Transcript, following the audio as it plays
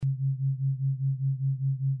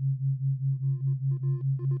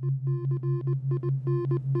Code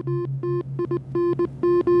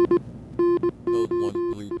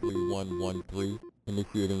 133113,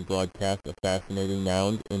 initiating broadcast of Fascinating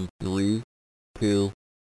Nouns in 3, 2,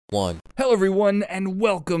 1. Hello, everyone, and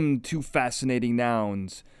welcome to Fascinating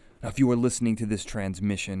Nouns. Now, if you are listening to this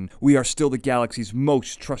transmission, we are still the galaxy's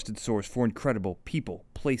most trusted source for incredible people,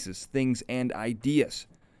 places, things, and ideas.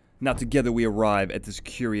 Now, together we arrive at this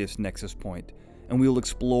curious nexus point, and we will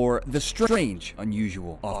explore the strange,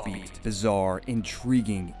 unusual, offbeat, bizarre,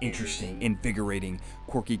 intriguing, interesting, invigorating,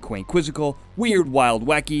 quirky, quaint, quizzical, weird, wild,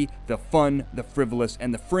 wacky, the fun, the frivolous,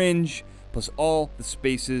 and the fringe, plus all the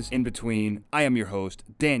spaces in between. I am your host,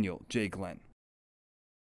 Daniel J. Glenn.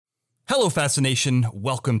 Hello, Fascination.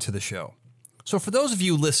 Welcome to the show. So for those of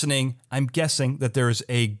you listening, I'm guessing that there's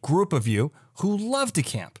a group of you who love to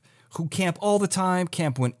camp, who camp all the time,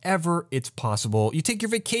 camp whenever it's possible. You take your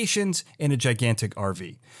vacations in a gigantic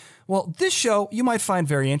RV. Well, this show you might find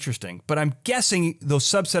very interesting, but I'm guessing those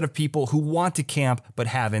subset of people who want to camp but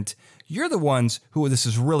haven't, you're the ones who this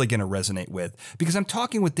is really going to resonate with, because I'm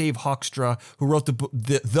talking with Dave Hoekstra, who wrote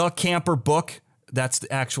the Camper book. That's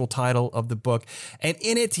the actual title of the book. And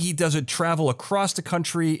in it, he does a travel across the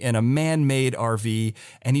country in a man-made RV,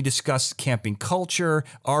 and he discusses camping culture,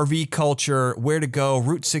 RV culture, where to go,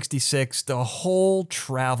 Route 66, the whole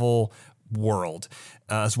travel world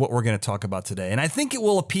is what we're going to talk about today. And I think it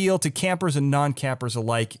will appeal to campers and non-campers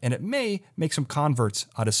alike, and it may make some converts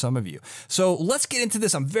out of some of you. So let's get into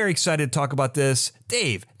this. I'm very excited to talk about this.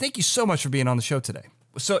 Dave, thank you so much for being on the show today.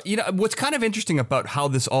 So, you know, what's kind of interesting about how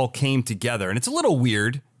this all came together, and it's a little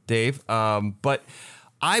weird, Dave, but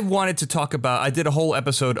I wanted to talk about, I did a whole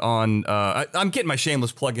episode on, I'm getting my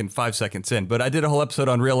shameless plug in 5 seconds in, but I did a whole episode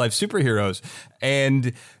on real life superheroes.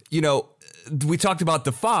 And, you know, we talked about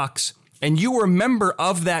the Fox, and you were a member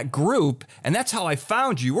of that group, and that's how I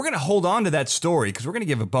found you. We're going to hold on to that story because we're going to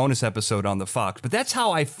give a bonus episode on the Fox, but that's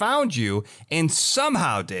how I found you. And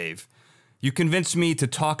somehow, Dave, you convinced me to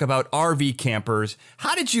talk about RV campers.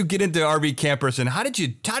 How did you get into RV campers, and how did you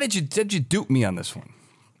dupe me on this one?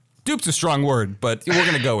 Dupe's a strong word, but we're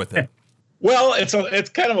going to go with it. Well, it's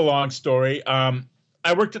kind of a long story. I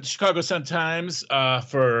worked at the Chicago Sun-Times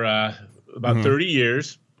for about 30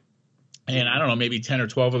 years. And I don't know, maybe 10 or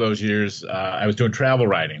 12 of those years, I was doing travel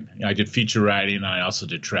writing. You know, I did feature writing, and I also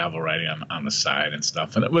did travel writing on the side and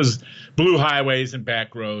stuff. And it was blue highways and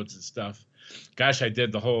back roads and stuff. Gosh, I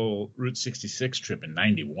did the whole Route 66 trip in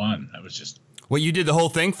 91. That was just... Well, you did the whole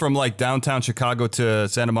thing from like downtown Chicago to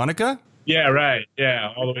Santa Monica? Yeah, right.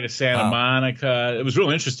 Yeah, all the way to Santa Monica. It was real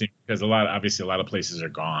interesting because obviously a lot of places are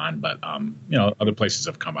gone, but you know, other places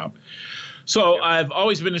have come up. So I've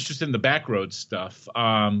always been interested in the back road stuff.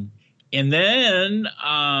 And then,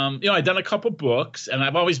 you know, I've done a couple books, and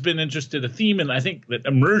I've always been interested in a theme, and I think that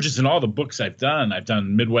emerges in all the books I've done. I've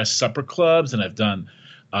done Midwest supper clubs, and I've done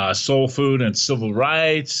soul food and civil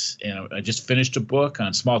rights, and I just finished a book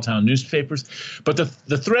on small town newspapers. But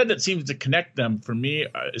the thread that seems to connect them for me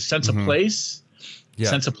is sense of place,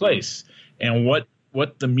 sense of place, and what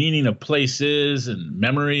the meaning of place is, and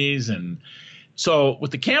memories. And so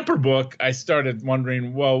with the Camper book, I started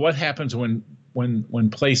wondering, well, what happens when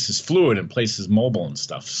place is fluid and place is mobile and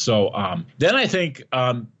stuff. So then I think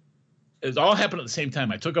it all happened at the same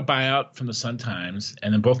time. I took a buyout from the Sun-Times,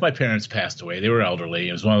 and then both my parents passed away. They were elderly.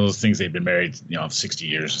 It was one of those things. They'd been married, 60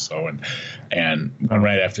 years or so, and one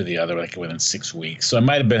right after the other, like within 6 weeks. So I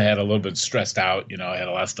might have had a little bit stressed out. I had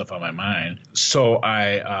a lot of stuff on my mind. So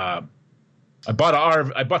I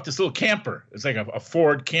bought this little camper. It's like a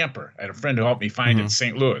Ford camper. I had a friend who helped me find it in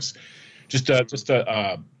St. Louis. Just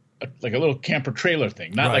a like a little camper trailer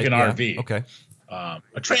thing, not like an RV. Okay.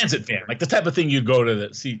 A transit van, like the type of thing you'd go to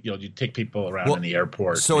you take people around in the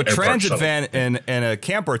airport. So a transit van and a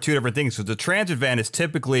camper are two different things. So the transit van is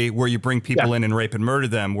typically where you bring people in and rape and murder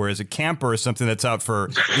them, whereas a camper is something that's out for,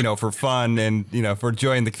 for fun and, for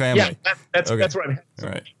enjoying the family. Yeah, that's what I mean. All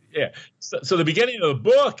right. Yeah. So the beginning of the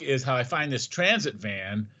book is how I find this transit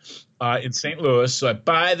van in St. Louis. So I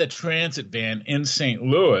buy the transit van in St.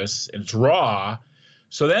 Louis, and it's raw.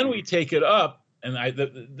 So then we take it up.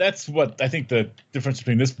 And that's what I think the difference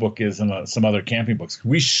between this book is and some other camping books.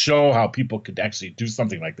 We show how people could actually do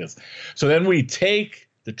something like this. So then we take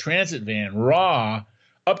the transit van raw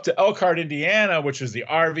up to Elkhart, Indiana, which is the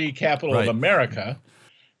RV capital of America.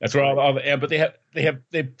 That's where all the but they have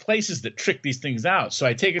places that trick these things out. So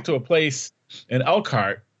I take it to a place in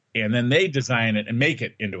Elkhart, and then they design it and make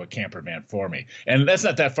it into a camper van for me. And that's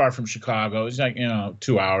not that far from Chicago. It's like,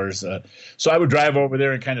 2 hours. So I would drive over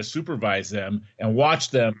there and kind of supervise them and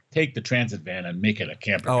watch them take the transit van and make it a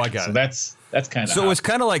camper van. I got it. So that's kind of So it's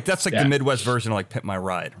kind of like, that's like the Midwest version of like Pimp My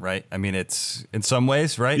Ride, right? I mean, it's in some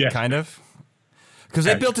ways, right? Yeah. Kind of. Because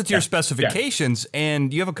they built it to your specifications,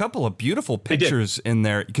 and you have a couple of beautiful pictures in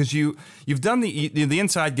there. Because you've done the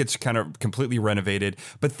inside gets kind of completely renovated,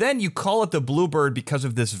 but then you call it the Bluebird because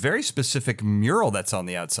of this very specific mural that's on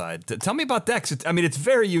the outside. Tell me about that. 'Cause it's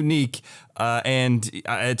very unique, and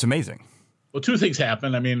it's amazing. Well, two things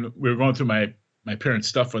happened. I mean, we were going through my parents'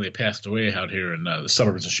 stuff where they passed away out here in the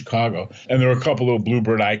suburbs of Chicago, and there were a couple of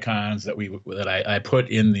Bluebird icons that I put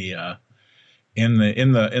in the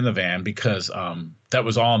van because that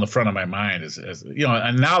was all in the front of my mind as you know.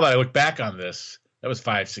 And now that I look back on this, that was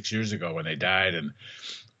 5-6 years ago when they died, and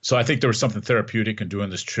so I think there was something therapeutic in doing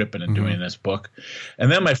this trip and in doing this book.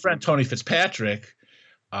 And then my friend Tony Fitzpatrick,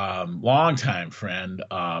 longtime friend,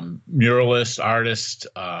 muralist, artist,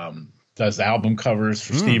 does album covers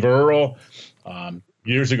for Steve Earle.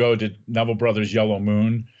 Years ago, did Neville Brothers' Yellow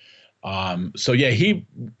Moon. So yeah, he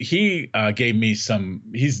gave me some.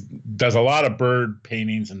 He does a lot of bird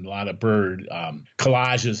paintings and a lot of bird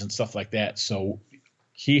collages and stuff like that. So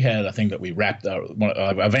he had a thing that we wrapped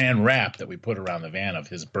a van wrap that we put around the van of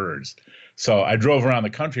his birds. So I drove around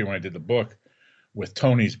the country when I did the book with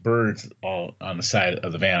Tony's birds all on the side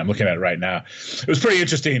of the van. I'm looking at it right now. It was pretty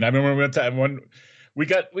interesting. I remember when we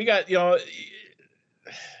got you know,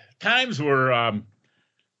 times where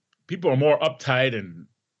people are more uptight and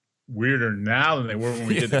weirder now than they were when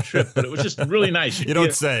we did the trip, but it was just really nice. You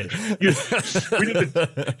don't say. We did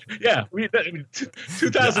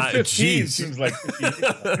 2015 seems like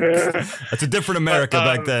that's a different America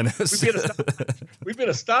back then. We'd be at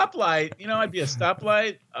a stoplight. You know, I'd be a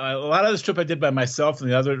stoplight. A lot of this trip I did by myself, and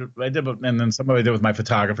and then some of it I did with my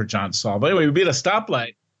photographer John Saul. But anyway, we'd be at a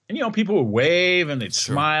stoplight, and you know, people would wave and they'd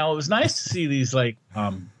smile. It was nice to see these like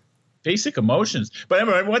basic emotions. But I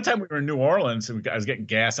remember one time we were in New Orleans and I was getting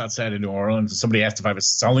gas outside of New Orleans and somebody asked if I was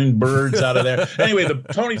selling birds out of there. Anyway,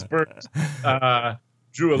 Tony's birds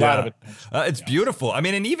drew a lot of attention. It's beautiful. I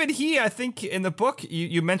mean, and even I think in the book,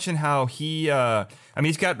 you mentioned how he's a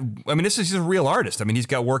real artist. I mean, he's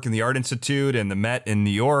got work in the Art Institute and the Met in New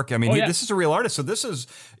York. I mean, this is a real artist. So this is,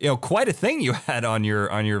 you know, quite a thing you had on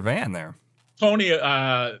your van there. Tony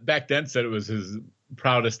back then said it was his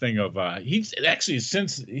proudest thing of he's actually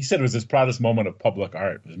since he said it was his proudest moment of public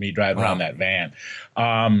art was me driving around that van.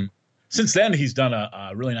 Since then he's done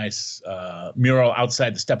a really nice mural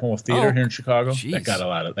outside the Steppenwolf Theater here in Chicago. That got a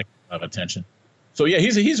lot of attention. So yeah,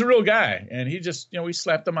 he's a real guy, and he just, you know, we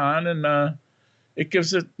slapped him on, and it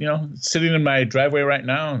gives it, you know, sitting in my driveway right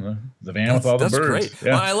now in the van with all the birds. That's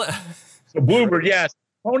great. Yeah. So Bluebird, yes.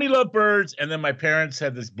 Tony loved birds, and then my parents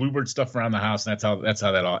had this Bluebird stuff around the house, and that's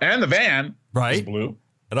how that all. And the van is blue.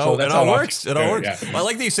 It all works. It all works. Yeah. Well, I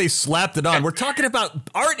like that you say slapped it on. We're talking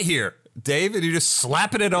about art here, Dave, and you're just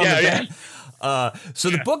slapping it on the van.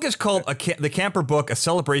 So the book is called The Camper Book, A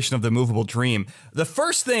Celebration of the Movable Dream. The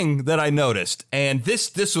first thing that I noticed, and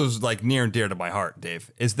this was like near and dear to my heart,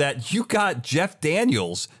 Dave, is that you got Jeff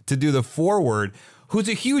Daniels to do the foreword, who's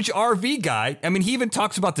a huge RV guy. I mean, he even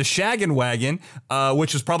talks about the Shaggin' Wagon,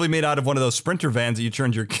 which was probably made out of one of those Sprinter vans that you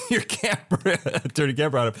turned your camper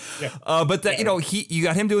out of. Yeah. But that, you know, you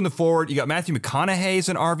got him doing the forward. You got Matthew McConaughey's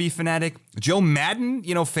an RV fanatic. Joe Madden,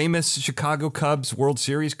 you know, famous Chicago Cubs World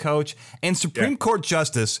Series coach, and Supreme Court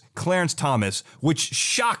Justice Clarence Thomas, which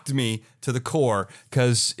shocked me to the core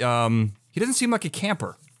because he doesn't seem like a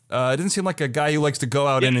camper. It doesn't seem like a guy who likes to go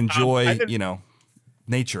out and enjoy, you know,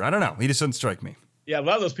 nature. I don't know. He just doesn't strike me. Yeah, a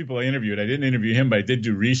lot of those people I interviewed, I didn't interview him, but I did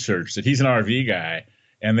do research that he's an RV guy,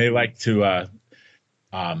 and they like to, you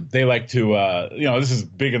know, this is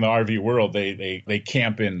big in the RV world. They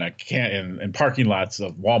camp in parking lots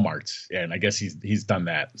of Walmarts, and I guess he's done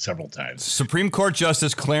that several times. Supreme Court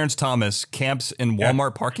Justice Clarence Thomas camps in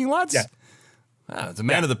Walmart parking lots. Yeah, it's a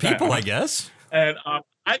man of the people, I guess. And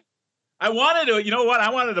I wanted to, you know what?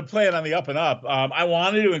 I wanted to play it on the up and up. I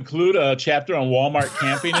wanted to include a chapter on Walmart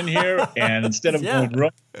camping in here, and instead of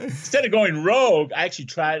going rogue, I actually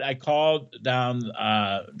tried. I called down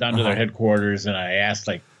to their headquarters, and I asked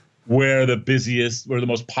like where the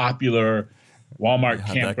most popular Walmart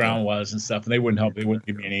campground was and stuff, and they wouldn't help. They wouldn't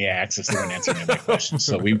give me any access. They wouldn't answer any of my questions.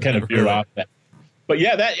 So we kind of veered off that. But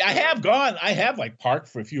yeah, I have like parked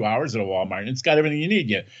for a few hours at a Walmart, and it's got everything you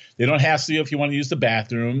need. They don't hassle you if you want to use the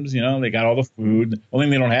bathrooms. You know, they got all the food. The only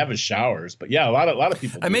thing they don't have is showers. But yeah, a lot of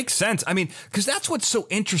people. It makes sense. I mean, because that's what's so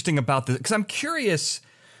interesting about this. Because I'm curious.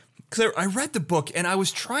 Because I read the book and I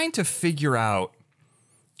was trying to figure out,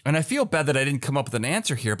 and I feel bad that I didn't come up with an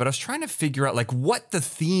answer here, but I was trying to figure out like what the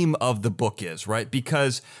theme of the book is, right?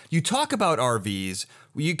 Because you talk about RVs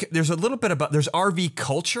there's a little bit about, there's RV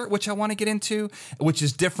culture, which I want to get into, which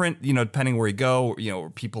is different, depending where you go, where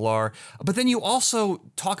people are. But then you also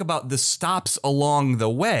talk about the stops along the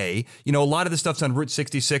way. A lot of the stuff's on Route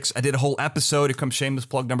 66. I did a whole episode, here comes shameless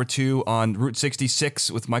plug number 2, on Route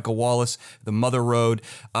 66 with Michael Wallace, the Mother Road.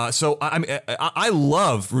 So I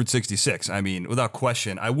love Route 66. I mean, without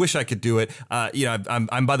question. I wish I could do it.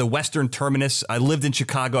 I'm by the western terminus. I lived in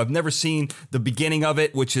Chicago. I've never seen the beginning of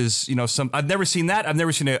it, which is, I've never seen that. I've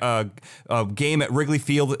never seen a game at Wrigley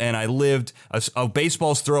Field, and I lived a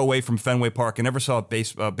baseball's throw away from Fenway Park. I never saw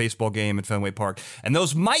a baseball game at Fenway Park. And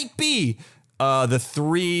those might be the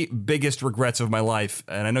 3 biggest regrets of my life,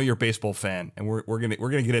 and I know you're a baseball fan, and we're gonna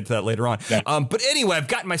get into that later on. Yeah. But anyway, I've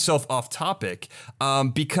gotten myself off topic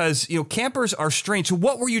because campers are strange. So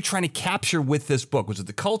what were you trying to capture with this book? Was it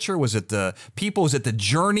the culture? Was it the people? Was it the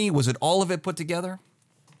journey? Was it all of it put together?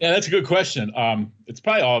 Yeah, that's a good question. It's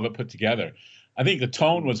probably all of it put together. I think the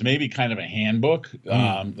tone was maybe kind of a handbook.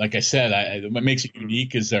 Like I said, what makes it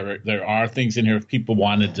unique is there are things in here if people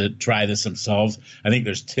wanted to try this themselves. I think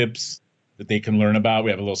there's tips that they can learn about. We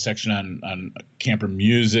have a little section on camper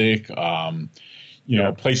music,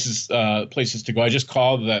 places to go. I just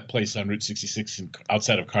called that place on Route 66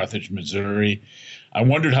 outside of Carthage, Missouri. I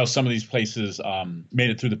wondered how some of these places made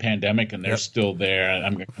it through the pandemic, and they're still there.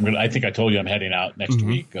 I think I told you I'm heading out next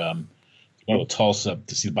week. Go to Tulsa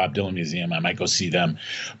to see the Bob Dylan Museum. I might go see them.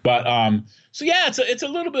 But so yeah, it's a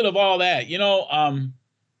little bit of all that, and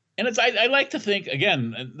it's I like to think,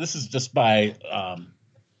 again, this is just by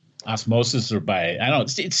osmosis or by, I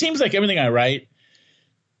don't know. It seems like everything I write,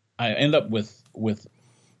 I end up with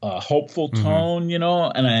a hopeful tone,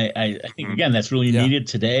 and I think, again, that's really needed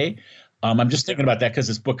today. I'm just thinking about that because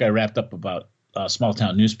this book I wrapped up about small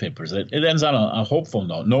town newspapers, it ends on a hopeful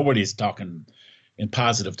note. Nobody's talking in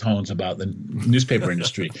positive tones about the newspaper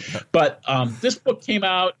industry. But this book came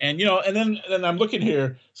out, and and then I'm looking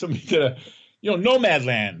here, somebody did a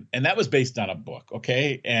Nomadland, and that was based on a book,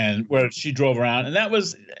 okay, and where she drove around, and that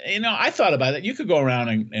was, I thought about it. You could go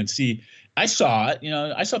around and see. I saw it,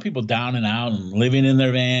 I saw people down and out and living in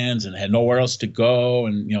their vans and had nowhere else to go,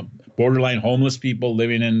 and borderline homeless people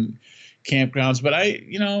living in campgrounds. But I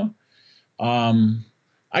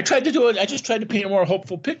tried to do it. I just tried to paint a more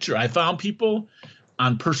hopeful picture. I found people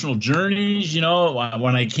on personal journeys.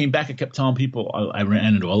 When I came back, I kept telling people I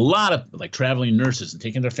ran into a lot of traveling nurses and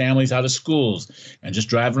taking their families out of schools and just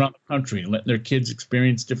driving around the country and letting their kids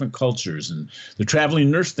experience different cultures. And the traveling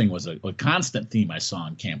nurse thing was a constant theme I saw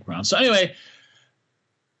in campgrounds. So anyway,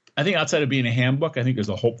 I think outside of being a handbook, I think there's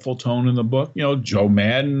a hopeful tone in the book. Joe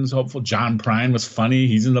Madden's hopeful. John Prine was funny.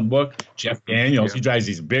 He's in the book. Jeff Daniels, he drives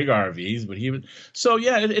these big RVs, but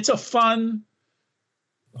it's a fun,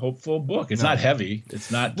 hopeful book. It's not heavy.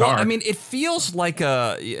 It's not dark. Well, I mean, it feels like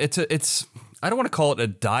it's I don't want to call it a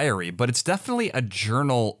diary, but it's definitely a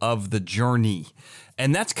journal of the journey.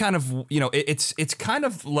 And that's kind of, it's kind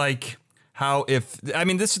of like how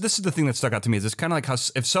this is the thing that stuck out to me, is it's kind of like how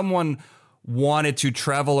if someone wanted to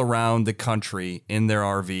travel around the country in their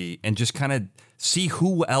RV and just kind of see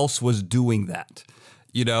who else was doing that.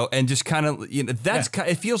 And just kind of,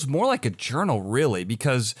 it feels more like a journal, really,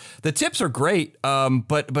 because the tips are great.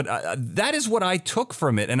 But that is what I took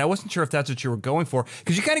from it. And I wasn't sure if that's what you were going for,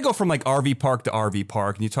 because you kind of go from RV park to RV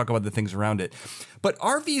park and you talk about the things around it. But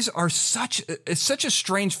RVs are such a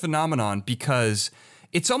strange phenomenon, because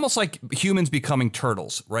it's almost like humans becoming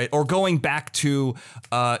turtles, right? Or going back to,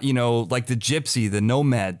 like the gypsy, the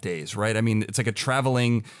nomad days, right? I mean, it's like a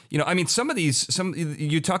traveling, you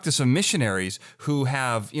talk to some missionaries who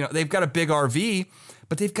have, they've got a big RV,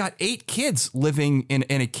 but they've got 8 kids living in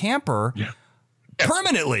a camper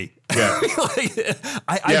permanently. Yeah.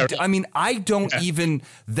 I don't even,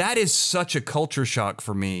 that is such a culture shock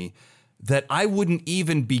for me, that I wouldn't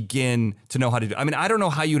even begin to know how to do. I mean, I don't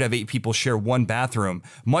know how you'd have 8 people share one bathroom,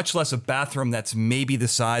 much less a bathroom that's maybe the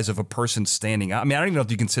size of a person standing up. I mean, I don't even know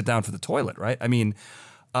if you can sit down for the toilet, right? I mean,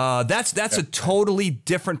 that's a totally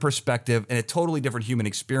different perspective and a totally different human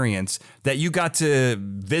experience that you got to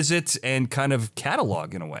visit and kind of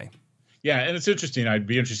catalog in a way. Yeah, and it's interesting. I'd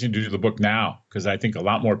be interested to do the book now, because I think a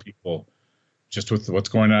lot more people, just with what's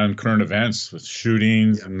going on in current events with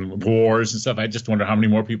shootings and wars and stuff, I just wonder how many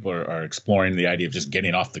more people are exploring the idea of just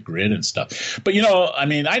getting off the grid and stuff. But,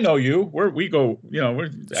 I know you. We got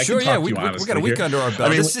a week under our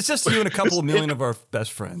belt. It's just you and a couple of million of our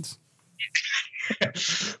best friends.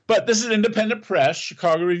 But this is independent press,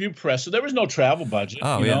 Chicago Review Press. So there was no travel budget.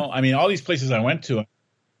 Oh, you know, I mean, all these places I went to,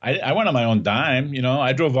 I went on my own dime.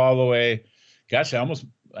 I drove all the way. Gosh, I almost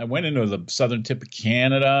I went into the southern tip of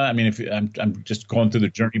Canada. I mean, if I'm just going through the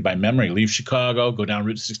journey by memory, leave Chicago, go down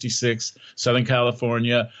Route 66, Southern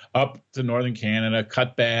California, up to northern Canada,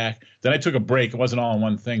 cut back. Then I took a break. It wasn't all in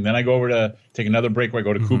one thing. Then I go over to take another break where I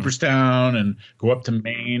go to Cooperstown and go up to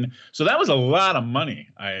Maine. So that was a lot of money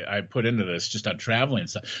I put into this just on traveling and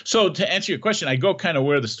stuff. So to answer your question, I go kind of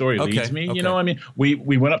where the story leads me. You know, I mean, we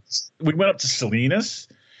went up to Salinas.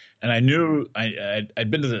 And I knew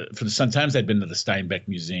I'd been for the Sun-Times, I'd been to the Steinbeck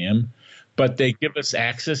Museum, but they give us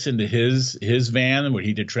access into his van where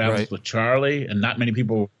he did Travels with Charlie, and not many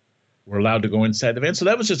people were allowed to go inside the van. So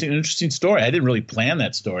that was just an interesting story. I didn't really plan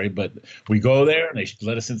that story, but we go there and they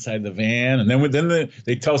let us inside the van. And then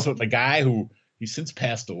they tell us about the guy who he's since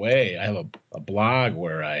passed away. I have a blog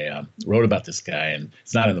where I wrote about this guy, and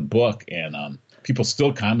it's not in the book. And people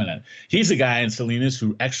still comment on it. He's the guy in Salinas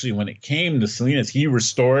who actually, when it came to Salinas, he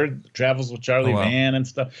restored the Travels with Charlie van and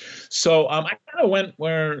stuff. So I kind of went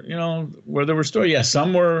where there were stories. Yeah,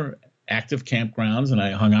 some were active campgrounds, and I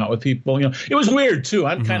hung out with people. You know, it was weird too.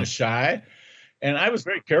 I'm kind of shy. And I was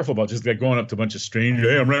very careful about just going up to a bunch of strangers.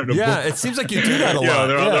 Hey, I'm writing a book. Yeah, it seems like you do that a lot.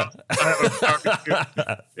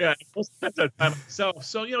 Yeah, most of the time myself.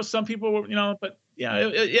 So some people were, but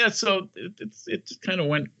yeah. So it just kind of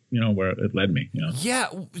went, where it led me. Yeah.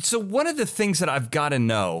 So one of the things that I've got to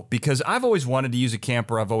know, because I've always wanted to use a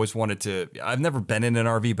camper. I've never been in an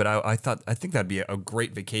RV, but I think that'd be a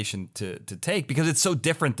great vacation to take because it's so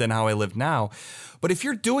different than how I live now. But if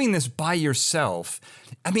you're doing this by yourself,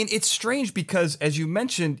 I mean, it's strange because, as you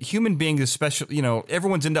mentioned, human beings, especially,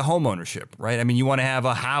 everyone's into home ownership, right? I mean, you want to have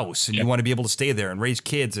a house and you want to be able to stay there and raise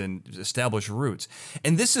kids and establish roots.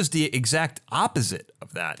 And this is the exact opposite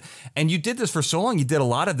of that. And you did this for so long. You did a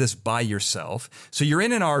lot of this by yourself. So you're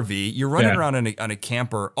in an RV, you're running around on a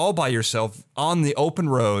camper all by yourself on the open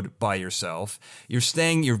road by yourself. You're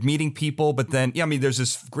meeting people, but then, there's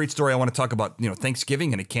this great story I want to talk about.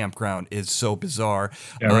 Thanksgiving in a campground is so bizarre.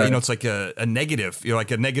 It's like a negative,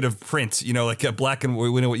 like a negative print, like a black and white.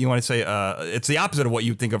 What you want to say? It's the opposite of what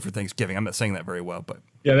you think of for Thanksgiving. I'm not saying that very well, but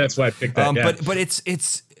yeah, that's why I picked that. But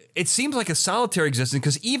it seems like a solitary existence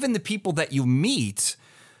because even the people that you meet,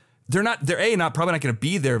 they're probably not going to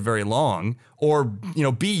be there very long, or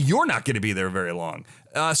B, you're not going to be there very long.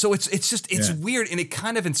 So it's weird, and it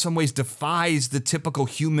kind of in some ways defies the typical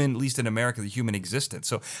human, at least in America, the human existence.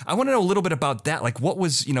 So I want to know a little bit about that. Like, what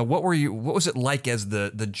was it like as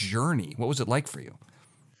the journey? What was it like for you?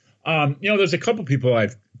 There's a couple people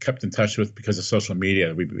I've kept in touch with because of social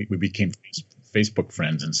media. We became Facebook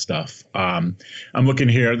friends and stuff. I'm looking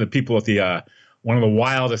here, the people at the one of the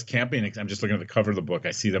wildest camping. I'm just looking at the cover of the book.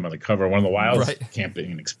 I see them on the cover. One of the wildest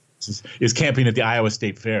camping experiences is camping at the Iowa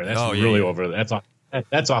State Fair. That's over. That's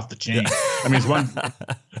off the chain. I mean, it's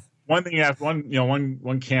one thing after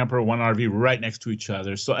one camper, one RV right next to each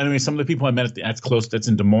other. So anyway, some of the people I met that's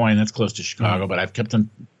in Des Moines, that's close to Chicago, but I've kept in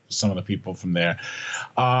some of the people from there.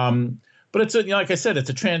 But it's like I said, it's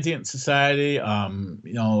a transient society. A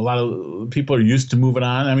lot of people are used to moving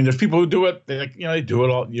on. I mean, there's people who do it. They do it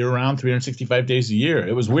all year round, 365 days a year.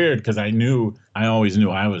 It was weird because I always knew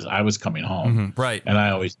I was coming home, right? And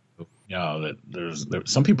I always knew, that there's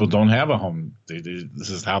some people don't have a home. This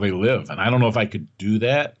is how they live, and I don't know if I could do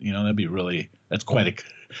that. That's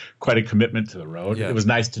quite a commitment to the road. Yeah. It was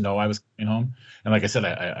nice to know I was coming home, and like I said,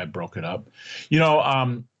 I broke it up.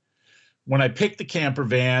 When I picked the camper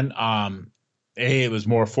van, it was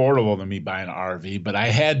more affordable than me buying an RV, but I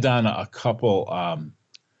had done a couple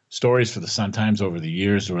stories for the Sun-Times over the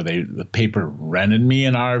years where the paper rented me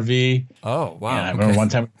an RV. Oh, wow. And I remember one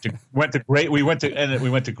time we went to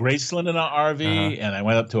Graceland in an RV, and I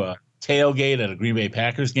went up to a tailgate at a Green Bay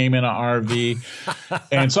Packers game in an RV.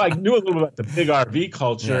 And so I knew a little bit about the big RV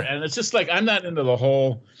culture, and it's just like I'm not into the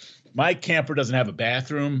whole my camper doesn't have a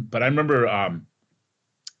bathroom, but I remember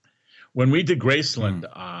when we did Graceland,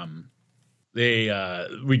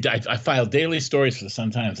 I filed daily stories for the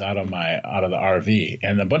Sun-Times out of the RV,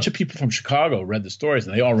 and a bunch of people from Chicago read the stories,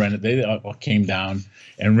 and they all came down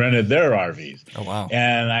and rented their RVs. Oh wow!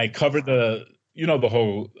 And I covered the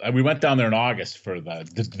whole. We went down there in August for the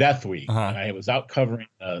Death Week, and I was out covering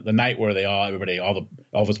the night where all the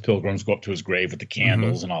Elvis pilgrims go up to his grave with the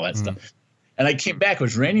candles and all that stuff. And I came back. It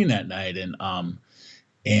was raining that night, and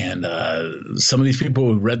some of these people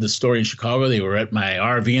who read the story in Chicago, they were at my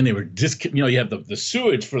RV and they were you have the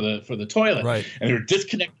sewage for the toilet, right? And they were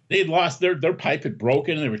disconnected. They'd lost their pipe had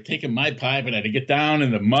broken, and they were taking my pipe, and I had to get down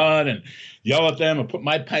in the mud and yell at them and put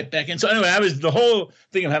my pipe back in. So anyway, the whole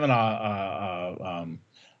thing of having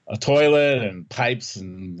a toilet and pipes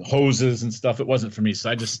and hoses and stuff. It wasn't for me,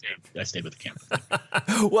 so I stayed with the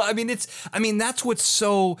camper. Well, that's what's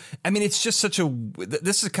so. It's just such a.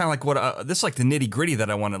 This is kind of like this is like the nitty gritty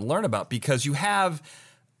that I want to learn about, because you have.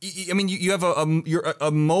 You have a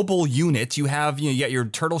mobile unit. You have you got your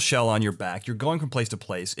turtle shell on your back. You're going from place to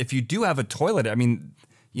place. If you do have a toilet, I'm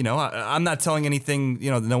not telling anything,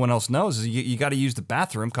 that no one else knows. You got to use the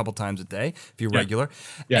bathroom a couple times a day if you're regular.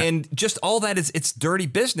 Yeah. And just all that it's dirty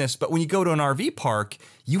business. But when you go to an RV park,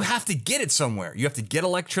 you have to get it somewhere. You have to get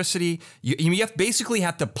electricity. You basically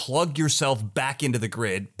have to plug yourself back into the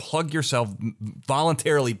grid, plug yourself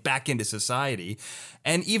voluntarily back into society.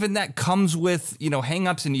 And even that comes with,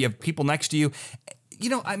 hang-ups, and you have people next to you.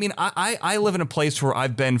 I live in a place where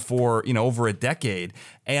I've been for, over a decade,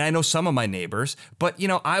 and I know some of my neighbors, but,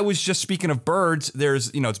 I was just speaking of birds, there's,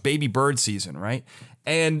 it's baby bird season, right?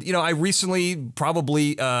 And, I recently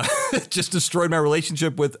probably just destroyed my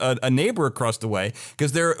relationship with a neighbor across the way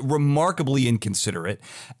because they're remarkably inconsiderate.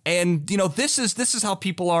 And, this is how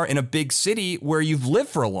people are in a big city where you've lived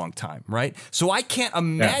for a long time, right? So I can't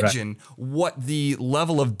imagine what the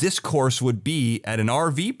level of discourse would be at an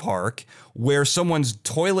RV park where someone's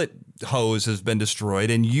toilet hose has been destroyed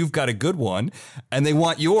and you've got a good one and they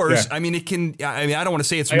want yours. Yeah. I don't want to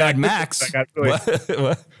say it's Mad Max.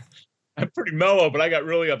 I'm pretty mellow, but I got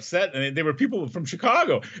really upset, and they were people from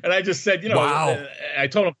Chicago, and I just said, wow. I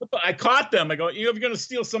told them, I caught them. I go, if you're going to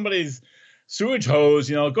steal somebody's sewage hose,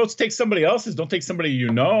 go take somebody else's. Don't take somebody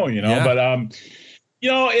Yeah. But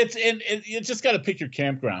it's just got to pick your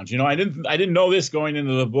campgrounds. I didn't know this going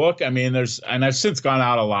into the book. And I've since gone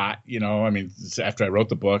out a lot. After I wrote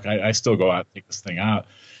the book, I still go out and take this thing out.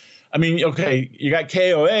 Okay, you got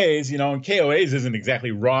KOAs, and KOAs isn't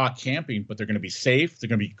exactly raw camping, but they're going to be safe. They're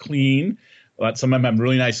going to be clean. Some of them have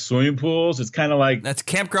really nice swimming pools. It's kind of like that's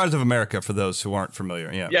Campgrounds of America for those who aren't familiar.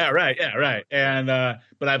 Yeah. Yeah. Right. And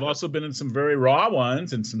but I've also been in some very raw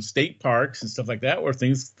ones and some state parks and stuff like that where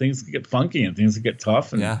things can get funky and things can get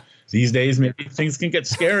tough. And these days maybe things can get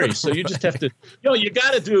scary. So you just have to, you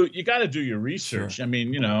got to do your research. Sure. And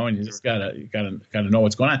you just gotta know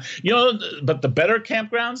what's going on. But the better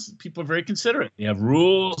campgrounds, people are very considerate. They have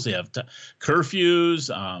rules. They have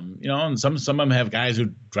curfews. And some of them have guys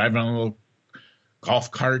who drive around little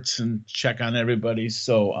golf carts and check on everybody.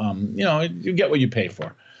 So, you get what you pay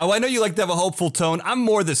for. Oh, I know you like to have a hopeful tone. I'm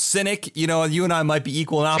more the cynic. You and I might be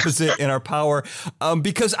equal and opposite in our power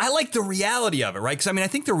because I like the reality of it, right? Because, I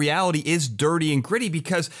think the reality is dirty and gritty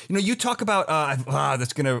because, you talk about,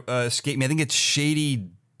 that's going to escape me. I think it's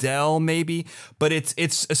Shady Dell, maybe, but it's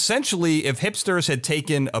essentially if hipsters had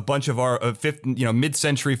taken a bunch of our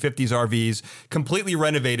mid-century 50s RVs, completely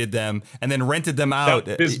renovated them, and then rented them out.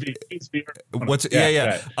 Bisbee.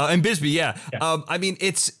 And Bisbee, yeah.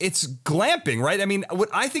 It's glamping, right?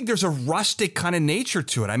 I think there's a rustic kind of nature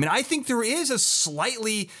to it. I think there is a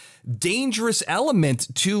slightly dangerous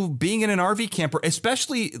element to being in an RV camper,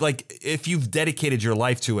 especially like if you've dedicated your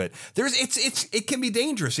life to it. It can be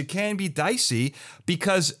dangerous. It can be dicey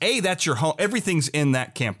because that's your home. Everything's in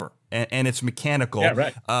that camper. And it's mechanical.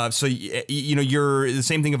 Yeah, right. So, you're the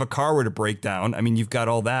same thing if a car were to break down. You've got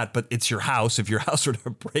all that, but it's your house if your house were to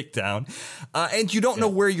break down. And you don't know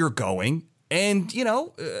where you're going. And,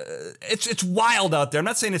 it's wild out there. I'm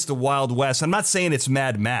not saying it's the Wild West. I'm not saying it's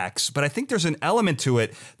Mad Max, but I think there's an element to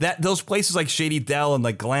it that those places like Shady Dell and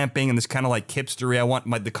like glamping and this kind of like hipstery, I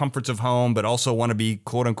want the comforts of home, but also want to be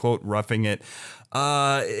quote unquote roughing it.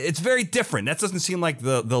 It's very different. That doesn't seem like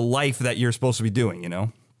the life that you're supposed to be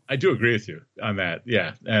doing, I do agree with you on that.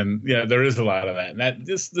 Yeah. And there is a lot of that. And that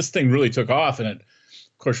this thing really took off. And it,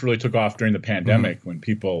 of course, really took off during the pandemic when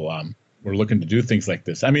people were looking to do things like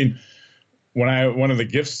this. One of the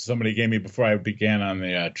gifts somebody gave me before I began on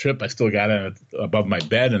the trip, I still got it above my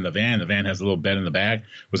bed in the van. The van has a little bed in the back.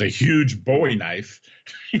 Was a huge Bowie knife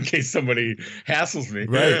in case somebody hassles me.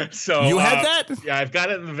 Right. So you had that? Yeah, I've got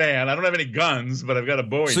it in the van. I don't have any guns, but I've got a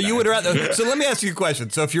Bowie knife. So you would rather. So let me ask you a question.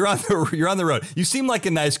 So if you're on the road, you seem like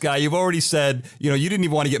a nice guy. You've already said you didn't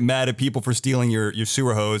even want to get mad at people for stealing your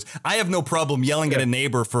sewer hose. I have no problem yelling at a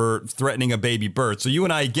neighbor for threatening a baby bird. So you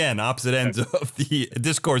and I again opposite ends of the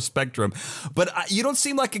discourse spectrum. But you don't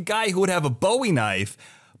seem like a guy who would have a Bowie knife.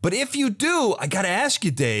 But if you do, I got to ask you,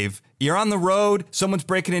 Dave, you're on the road, someone's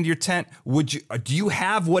breaking into your tent. Do you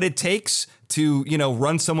have what it takes to,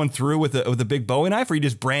 run someone through with a big Bowie knife, or you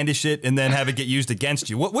just brandish it and then have it get used against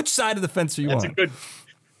you? Which side of the fence are you on?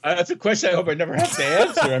 That's a question I hope I never have to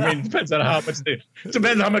answer. It depends on how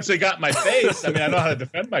much they got in my face. I know how to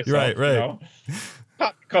defend myself. Right.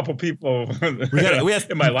 A couple people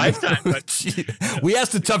in my lifetime. But, we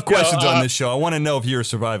asked the tough questions on this show. I want to know if you're a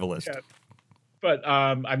survivalist. but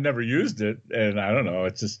I've never used it, and I don't know.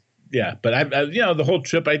 It's just yeah. But I the whole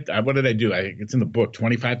trip. I what did I do? It's in the book,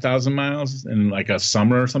 25,000 miles in like a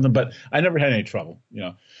summer or something. But I never had any trouble.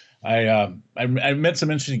 I met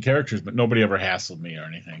some interesting characters, but nobody ever hassled me or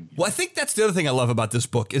anything. Well, I think that's the other thing I love about this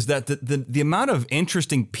book is that the amount of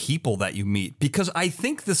interesting people that you meet, because I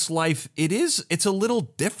think this life, it's a little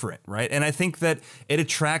different, right? And I think that it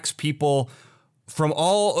attracts people from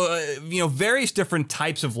all, various different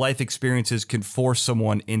types of life experiences can force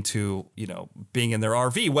someone into, being in their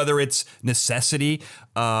RV, whether it's necessity,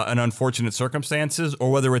 and unfortunate circumstances,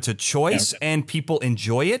 or whether it's a choice and people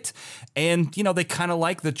enjoy it. And, they kind of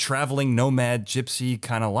like the traveling nomad gypsy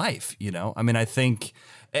kind of life, I mean, I think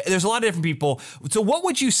there's a lot of different people. So what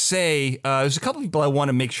would you say, there's a couple of people I want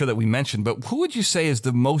to make sure that we mention, but who would you say is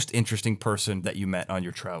the most interesting person that you met on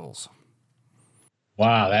your travels?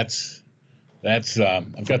 Wow, that's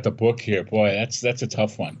I've got the book here. Boy, that's a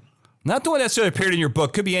tough one. Not the one that necessarily appeared in your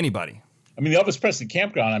book. Could be anybody. I mean, the Elvis Presley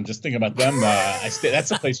campground. I'm just thinking about them. That's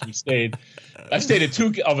the place we stayed. I've stayed at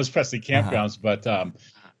 2 Elvis Presley campgrounds, but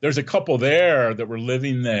there's a couple there that were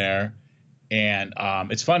living there, and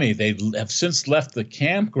it's funny. They have since left the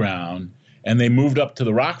campground and they moved up to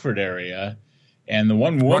the Rockford area. And the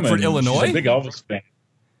one woman, Rockford, Illinois, she's a big Elvis fan.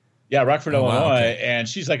 Yeah, Rockford, Illinois, wow, okay. And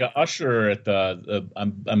she's like an usher at the.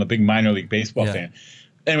 I'm a big minor league baseball fan.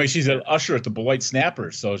 Anyway, she's an usher at the Beloit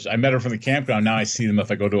Snappers. So I met her from the campground. Now I see them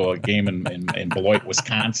if I go to a game in Beloit,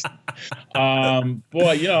 Wisconsin.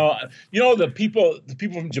 Boy, the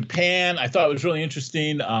people from Japan. I thought it was really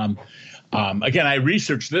interesting. Again, I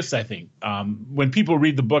researched this. I think when people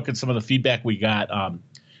read the book and some of the feedback we got,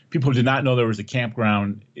 people did not know there was a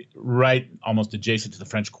campground right almost adjacent to the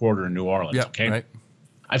French Quarter in New Orleans. Yeah, okay. Right.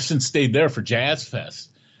 I've since stayed there for Jazz Fest.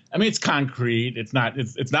 I mean, it's concrete. It's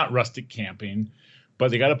not rustic camping, but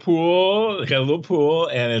they got a pool. They got a little pool,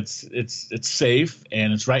 and it's safe,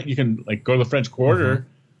 and it's right. You can like go to the French Quarter,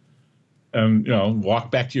 and walk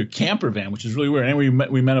back to your camper van, which is really weird. And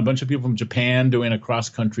we met a bunch of people from Japan doing a cross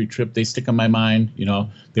country trip. They stick in my mind.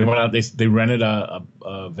 They went out. They rented a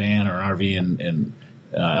van or an RV in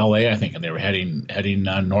L.A. I think, and they were heading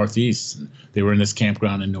northeast. And they were in this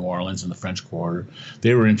campground in New Orleans in the French Quarter.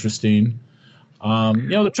 They were interesting.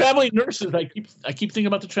 The traveling nurses. I keep thinking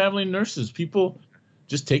about the traveling nurses. People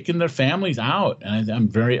just taking their families out, and I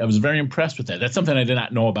was very impressed with that. That's something I did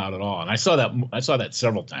not know about at all, and I saw that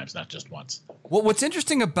several times, not just once. Well, what's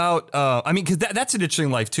interesting about, because that's an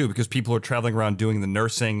interesting life too, because people are traveling around doing the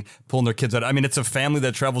nursing, pulling their kids out. I mean, it's a family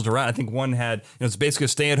that travels around. I think one had, it's basically a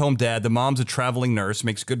stay-at-home dad. The mom's a traveling nurse,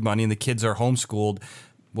 makes good money, and the kids are homeschooled.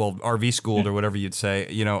 Well, RV schooled or whatever you'd say,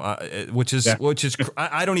 which is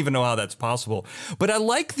I don't even know how that's possible. But I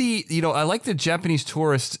like the Japanese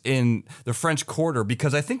tourists in the French Quarter,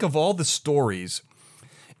 because I think of all the stories,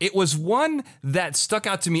 it was one that stuck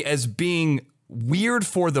out to me as being weird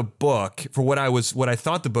for the book, for what I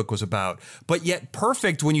thought the book was about, but yet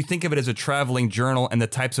perfect when you think of it as a traveling journal and the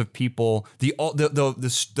types of people,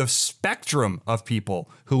 the spectrum of people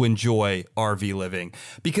who enjoy RV living.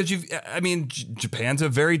 Because Japan's a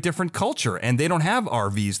very different culture, and they don't have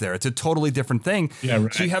RVs there. It's a totally different thing. Yeah,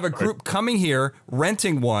 right. So you have a group coming here,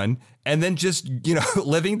 renting one, and then just,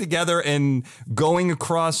 living together and going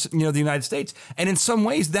across, the United States. And in some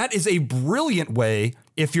ways, that is a brilliant way,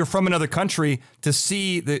 if you're from another country, to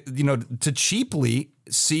see to cheaply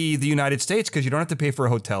see the United States, because you don't have to pay for a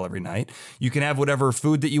hotel every night. You can have whatever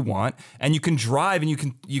food that you want, and you can drive,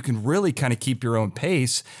 and you can really kind of keep your own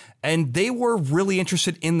pace. And they were really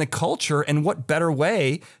interested in the culture, and what better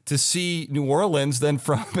way to see New Orleans than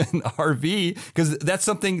from an RV, because that's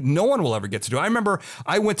something no one will ever get to do. I remember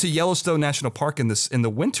I went to Yellowstone National Park in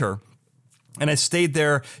the winter, and I stayed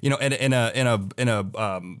there, in a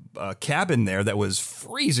cabin there that was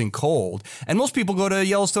freezing cold. And most people go to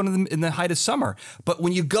Yellowstone in the height of summer. But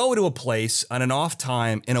when you go to a place on an off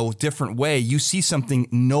time in a different way, you see something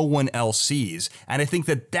no one else sees. And I think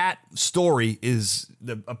that story is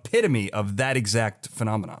the epitome of that exact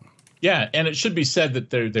phenomenon. Yeah, and it should be said that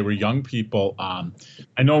they were young people.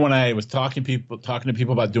 I know when I was talking to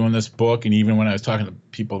people about doing this book, and even when I was talking to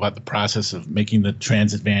people about the process of making the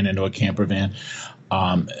transit van into a camper van,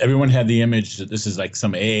 everyone had the image that this is like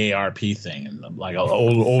some AARP thing, and like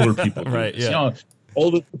older people. Right. Yeah.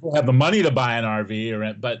 Older people have the money to buy an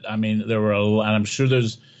RV, but I mean, there were and I'm sure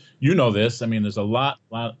there's. This. I mean, there's a lot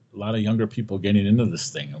of younger people getting into this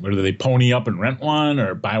thing. Whether they pony up and rent one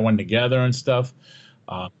or buy one together and stuff.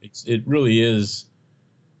 It really is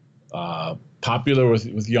popular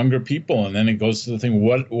with younger people, and then it goes to the thing: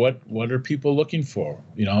 what are people looking for?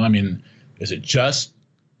 I mean, is it just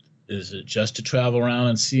to travel around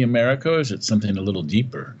and see America, or is it something a little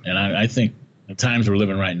deeper? And I think the times we're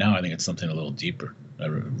living right now, I think it's something a little deeper.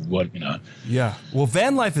 What, you know? Yeah. Well,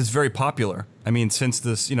 van life is very popular. I mean, since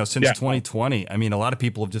 2020, I mean, a lot of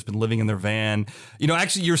people have just been living in their van. You know,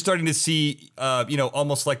 actually, you're starting to see,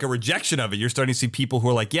 almost like a rejection of it. You're starting to see people who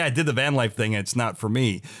are like, yeah, I did the van life thing, and it's not for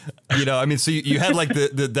me. You know, I mean, so you had like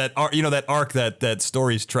that arc that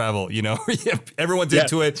stories travel. You know, everyone's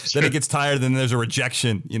into it, then it gets tired, then there's a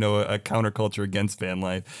rejection. You know, a counterculture against van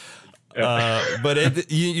life.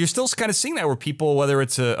 But you're still kind of seeing that where people, whether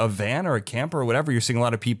it's a van or a camper or whatever, you're seeing a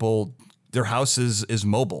lot of people, their house is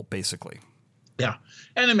mobile, basically. Yeah.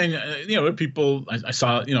 And I mean, people I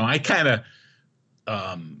saw, I kind of,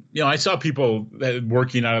 I saw people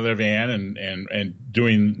working out of their van and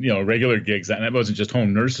doing, regular gigs. And it wasn't just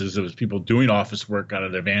home nurses. It was people doing office work out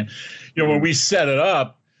of their van. When we set it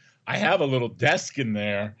up, I have a little desk in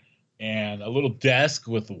there. And a little desk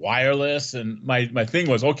with wireless, and my thing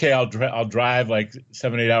was, okay, I'll drive like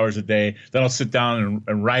 7-8 hours a day. Then I'll sit down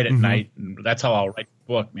and write at night, and that's how I'll write the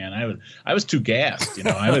book. Man, I was too gassed.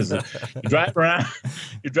 I was you drive around.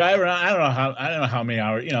 I don't know how many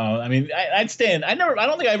hours. I mean, I'd stay in. I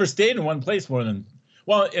don't think I ever stayed in one place more than.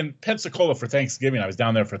 Well, in Pensacola for Thanksgiving, I was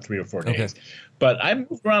down there for 3 or 4 days. Okay. But I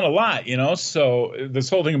moved around a lot, so this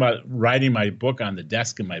whole thing about writing my book on the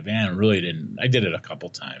desk in my van really didn't. I did it a couple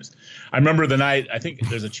times. I remember the night, I think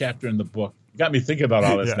there's a chapter in the book. It got me thinking about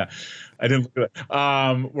all this now. I didn't look at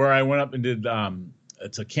it. Where I went up and did,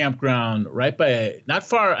 it's a campground right by, not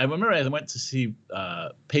far. I remember I went to see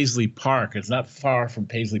Paisley Park. It's not far from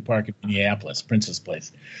Paisley Park in Minneapolis, Prince's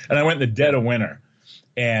Place. And I went in the dead of winter.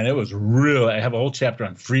 And it was I have a whole chapter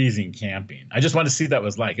on freezing camping. I just wanted to see what that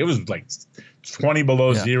was like. It was like 20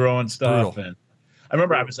 below zero and stuff. Brutal. And I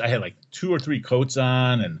remember I had like 2 or 3 coats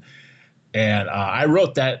on, and I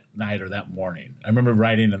wrote that night or that morning. I remember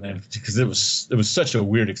writing, and then because it was such a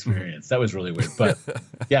weird experience. That was really weird. But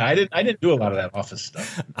yeah, I didn't do a lot of that office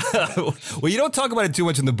stuff. Well, you don't talk about it too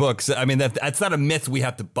much in the books. I mean, that's not a myth we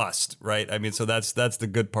have to bust, right? I mean, so that's the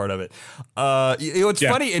good part of it. It's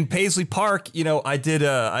funny in Paisley Park. I did.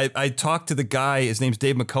 I talked to the guy. His name's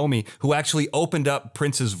Dave McComey, who actually opened up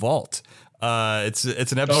Prince's vault. It's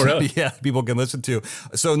an episode, oh, really? Yeah, people can listen to.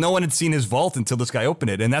 So no one had seen his vault until this guy opened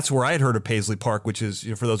it, and that's where I had heard of Paisley Park, which is,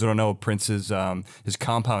 for those who don't know, Prince's his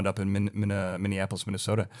compound up in Minneapolis,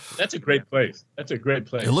 Minnesota. That's a great place.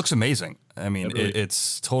 It looks amazing. I mean,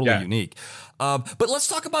 it's totally unique. But let's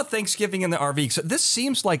talk about Thanksgiving in the RV. So this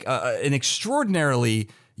seems like an extraordinarily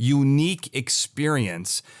unique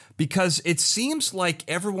experience, because it seems like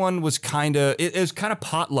everyone was it was kind of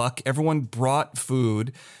potluck. Everyone brought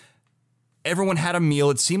food. Everyone had a meal.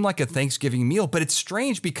 It seemed like a Thanksgiving meal, but it's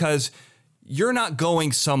strange because you're not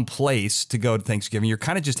going someplace to go to Thanksgiving. You're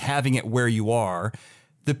kind of just having it where you are.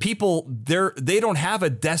 The people they don't have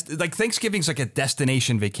like Thanksgiving's like a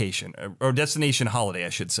destination vacation or destination holiday, I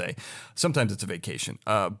should say. Sometimes it's a vacation,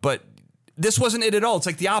 but this wasn't it at all. It's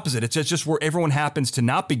like the opposite. It's just where everyone happens to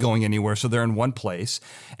not be going anywhere, so they're in one place.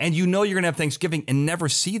 And you're going to have Thanksgiving and never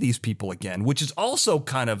see these people again, which is also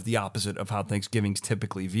kind of the opposite of how Thanksgiving's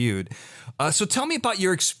typically viewed. So tell me about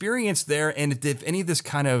your experience there, and if any of this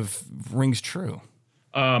kind of rings true.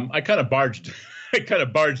 I kind of barged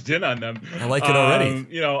in on them. I like it already.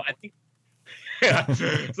 I think. Yeah,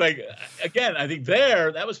 it's like, again, I think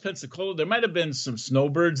that was Pensacola. There might have been some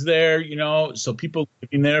snowbirds there, so people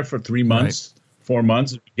living there for 3 months, 4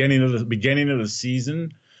 months, beginning of the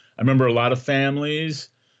season. I remember a lot of families.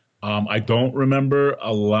 I don't remember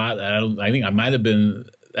a lot. I think I might have been.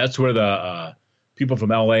 That's where the people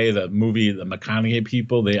from L.A., the McConaughey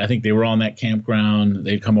people. I think they were on that campground.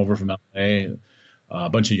 They'd come over from L.A. A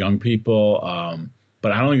bunch of young people.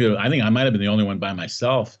 But I think I might have been the only one by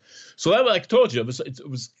myself. So that, like I told you, it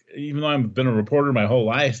was even though I've been a reporter my whole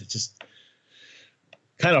life, it's just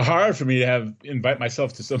kind of hard for me to invite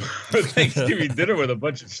myself to some Thanksgiving dinner with a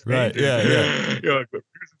bunch of strangers. Right? Yeah.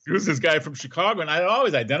 Who's this guy from Chicago? And I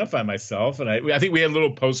always identify myself, and I think we had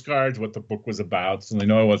little postcards what the book was about, so they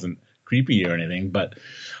know I wasn't creepy or anything, but.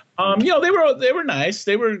 They were nice.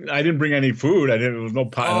 I didn't bring any food. There was no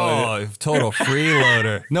pot. Oh, total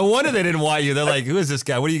freeloader. No wonder they didn't want you. They're like, who is this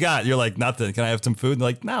guy? What do you got? You're like, nothing. Can I have some food? And they're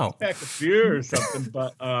like, no. Pack of beer or something.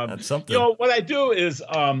 But that's something. What I do is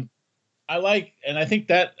I like, and I think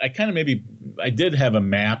that I kind of I did have a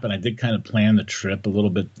map, and I did kind of plan the trip a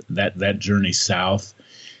little bit, that journey south.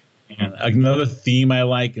 And another theme I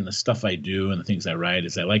like in the stuff I do and the things I write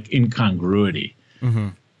is I like incongruity. Mm-hmm.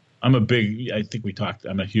 I'm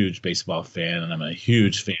a huge baseball fan, and I'm a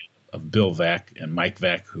huge fan of Bill Veeck and Mike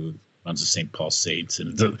Veeck, who runs the St. Paul Saints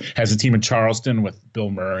and has a team in Charleston with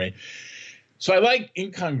Bill Murray. So I like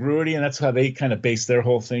incongruity, and that's how they kind of base their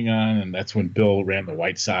whole thing on. And that's when Bill ran the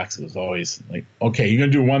White Sox. It was always like, okay, you're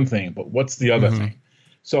going to do one thing, but what's the other thing?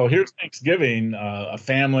 So here's Thanksgiving, a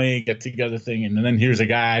family get-together thing, and then here's a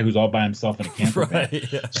guy who's all by himself in a camper van.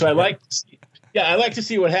 Yeah. So I like to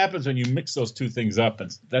see what happens when you mix those two things up,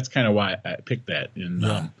 and that's kind of why I picked that.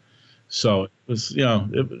 And so it was,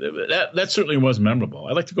 that certainly was memorable.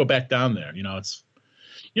 I like to go back down there. It's,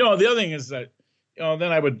 the other thing is that,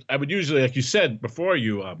 then I would usually, like you said before,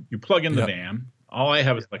 you plug in the van. All I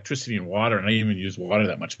have is electricity and water, and I didn't even use water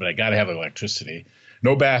that much, but I got to have electricity.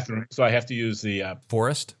 No bathroom, so I have to use the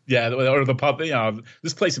Forest. Yeah, or the pub.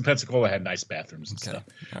 This place in Pensacola had nice bathrooms and stuff.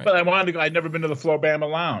 Right. But I wanted to go. I'd never been to the Floribama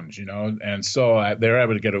Lounge, and so I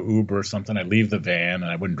would get an Uber or something. I'd leave the van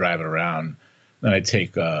and I wouldn't drive it around. Then I'd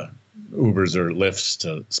take Ubers or Lyfts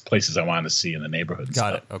to places I wanted to see in the neighborhood.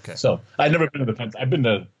 Got it. Okay. So I'd never been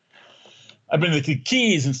to I've been to the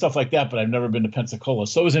Keys and stuff like that, but I've never been to Pensacola.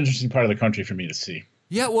 So it was an interesting part of the country for me to see.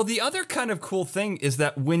 Yeah, well, the other kind of cool thing is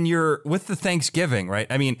that when you're with the Thanksgiving, right?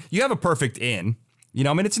 I mean, you have a perfect inn.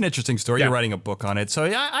 It's an interesting story. Yeah. You're writing a book on it. So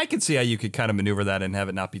yeah, I could see how you could kind of maneuver that and have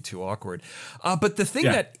it not be too awkward. But the thing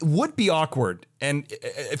that would be awkward, and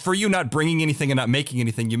for you not bringing anything and not making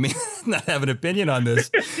anything, you may not have an opinion on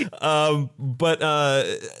this, but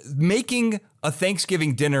making a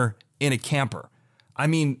Thanksgiving dinner in a camper. I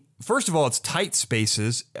mean, first of all, it's tight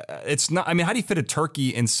spaces. It's not. I mean, how do you fit a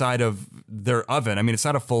turkey inside of their oven? I mean, it's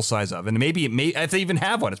not a full size oven. Maybe if they even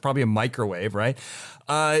have one, it's probably a microwave, right?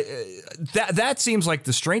 That seems like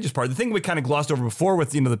the strangest part. The thing we kind of glossed over before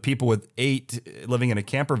with the people with 8 living in a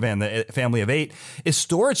camper van, the family of 8, is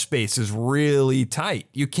storage space is really tight.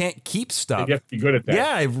 You can't keep stuff. You have to be good at that.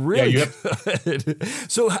 Yeah, really. Yeah,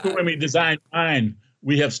 so when we designed mine,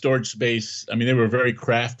 we have storage space. I mean, they were very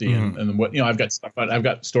crafty, and what I've got stuff. I've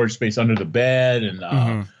got storage space under the bed and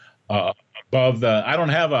above the.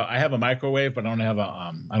 I have a microwave, but I don't have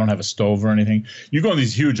a stove or anything. You go in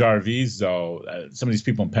these huge RVs, though. Some of these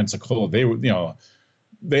people in Pensacola, they have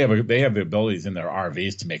the abilities in their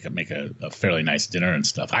RVs to make a fairly nice dinner and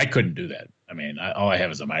stuff. I couldn't do that. I mean, all I have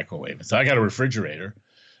is a microwave, so I got a refrigerator.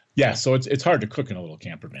 Yeah, so it's hard to cook in a little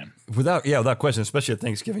camper van. Without question, especially at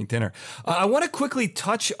Thanksgiving dinner. I want to quickly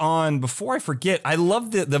touch on, before I forget, I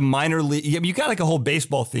love the minor league. You got like a whole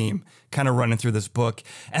baseball theme kind of running through this book,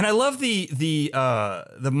 and I love the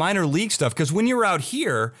minor league stuff, because when you're out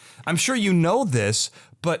here, I'm sure you know this,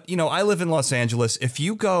 but I live in Los Angeles. If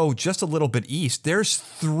you go just a little bit east, there's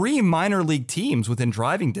 3 minor league teams within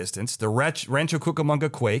driving distance: the Rancho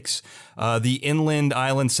Cucamonga Quakes, the Inland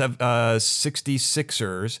Island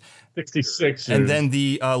 66ers, and then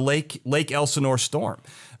the Lake Elsinore Storm.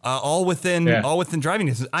 All within driving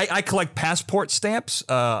distance. I collect passport stamps,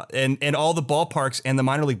 and all the ballparks and the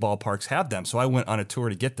minor league ballparks have them. So I went on a tour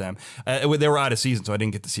to get them. They were out of season, so I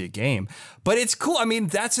didn't get to see a game. But it's cool. I mean,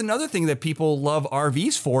 that's another thing that people love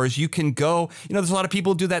RVs for, is you can go. There's a lot of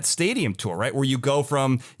people who do that stadium tour, right, where you go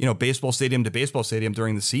from baseball stadium to baseball stadium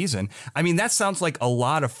during the season. I mean, that sounds like a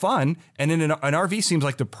lot of fun, and in an RV seems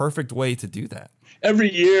like the perfect way to do that.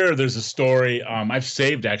 Every year there's a story. I've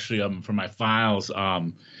saved actually from my files.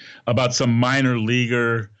 About some minor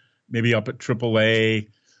leaguer, maybe up at AAA,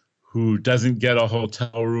 who doesn't get a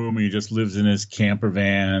hotel room. He just lives in his camper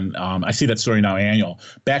van. I see that story now annual.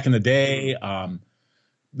 Back in the day,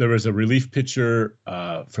 there was a relief pitcher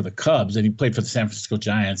for the Cubs, and he played for the San Francisco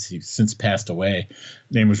Giants. He's since passed away.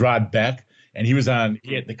 His name was Rod Beck, and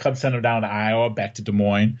the Cubs sent him down to Iowa, back to Des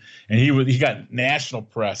Moines, and he got national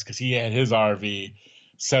press because he had his RV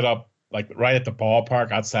set up like right at the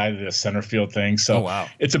ballpark outside of the center field thing. So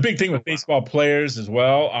It's a big thing with baseball players as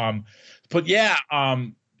well.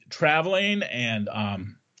 Traveling and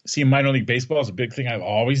seeing minor league baseball is a big thing I've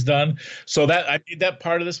always done. So that I did that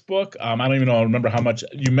part of this book. I don't even remember how much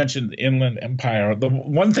you mentioned Inland Empire. The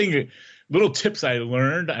one thing, little tips I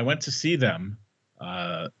learned, I went to see them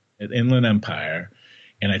at Inland Empire,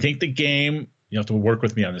 and I think the game, you have to work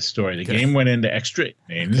with me on this story. The game went into extra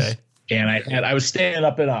innings, and I was standing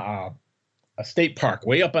up in a state park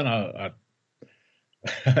way up on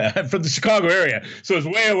from the Chicago area. So it was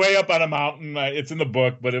way up on a mountain. It's in the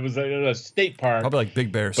book, but it was a state park. Probably like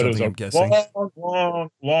Big Bear or something, I'm guessing.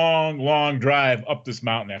 Long drive up this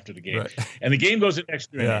mountain after the game. Right. And the game goes in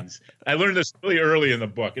extra innings. I learned this really early in the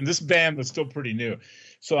book, and this band was still pretty new.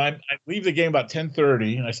 So I leave the game about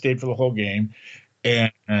 10:30, and I stayed for the whole game.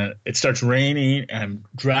 And it starts raining, and I'm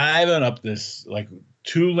driving up this like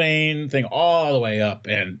 2-lane thing all the way up,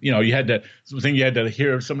 and you had to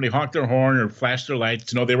hear somebody honk their horn or flash their lights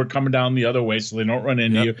to know they were coming down the other way so they don't run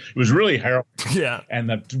into you. It was really harrowing. Yeah. And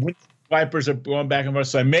the wind wipers are going back and forth.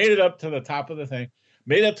 So I made it up to the top of the thing,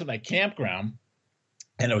 made it to my campground,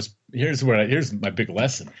 and here's my big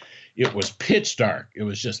lesson. It was pitch dark. It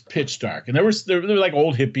was just pitch dark, and there were like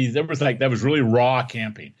old hippies. That was really raw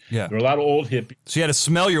camping. Yeah, there were a lot of old hippies. So you had to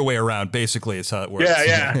smell your way around. Basically, is how it works.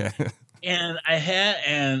 Yeah. And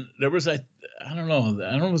there was I don't know,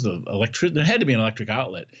 it was there had to be an electric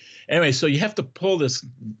outlet. Anyway, so you have to pull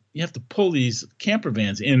these camper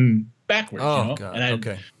vans in backwards. Oh,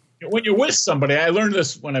 God. When you're with somebody, I learned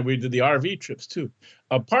this when we did the RV trips too.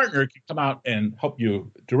 A partner can come out and help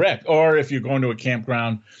you direct, or if you're going to a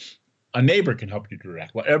campground, a neighbor can help you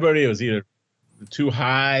direct. Well, everybody was either too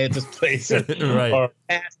high at this place or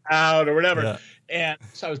passed out or whatever. Yeah. And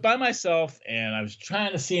so I was by myself, and I was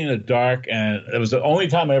trying to see in the dark, and it was the only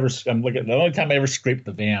time I ever scraped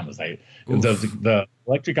the van. Was like the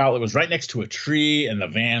electric outlet was right next to a tree, and the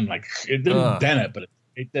van, like, it didn't dent it, but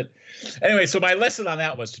it did. Anyway, so my lesson on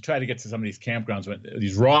that was to try to get to some of these campgrounds,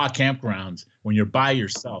 these raw campgrounds, when you're by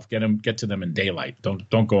yourself. Get to them in daylight.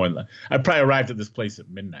 Don't go in. I probably arrived at this place at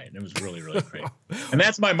midnight, and it was really, really great. And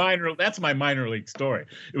that's my minor league story.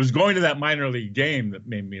 It was going to that minor league game that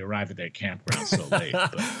made me arrive at that campground so late.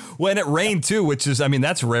 When it rained too, which is, I mean,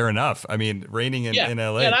 that's rare enough. I mean, raining in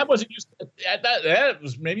LA. And I wasn't used to that. That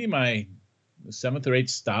was maybe my 7th or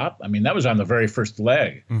 8th stop. I mean, that was on the very first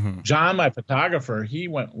leg. Mm-hmm. John, my photographer, he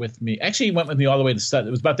went with me. Actually, he went with me all the way to Sutton.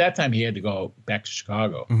 It was about that time he had to go back to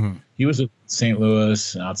Chicago. Mm-hmm. He was at St.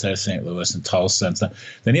 Louis and outside of St. Louis and Tulsa and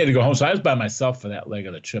stuff. Then he had to go home. So I was by myself for that leg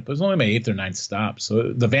of the trip. It was only my 8th or 9th stop.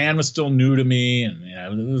 So the van was still new to me. And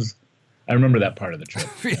I remember that part of the trip.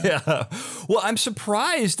 Yeah. Well, I'm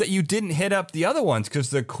surprised that you didn't hit up the other ones, because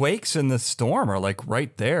the Quakes and the Storm are like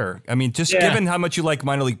right there. I mean, just given how much you like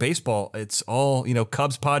minor league baseball, it's all,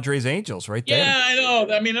 Cubs, Padres, Angels right there. Yeah, I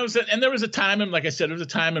know. I mean, there was a time, and like I said, there was a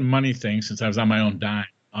time and money thing since I was on my own dime.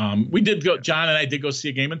 John and I did go see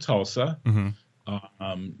a game in Tulsa,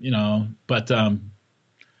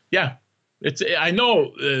 yeah. I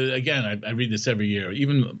know, again, I read this every year.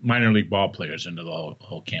 Even minor league ball players are into the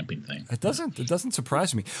whole camping thing. It doesn't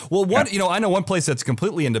surprise me. Well, I know one place that's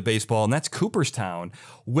completely into baseball, and that's Cooperstown,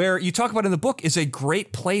 where you talk about in the book is a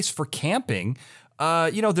great place for camping.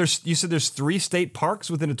 You said there's 3 state parks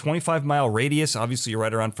within a 25-mile radius. Obviously, you're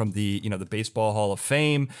right around from the Baseball Hall of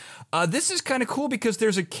Fame. This is kind of cool because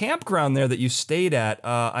there's a campground there that you stayed at.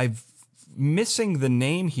 I'm missing the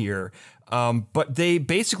name here. But they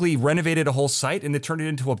basically renovated a whole site and they turned it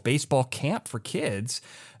into a baseball camp for kids.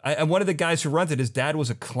 And one of the guys who runs it, his dad was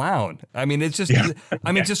a clown. I mean, it's just,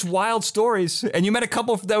 just wild stories. And you met a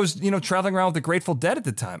couple that was, traveling around with the Grateful Dead at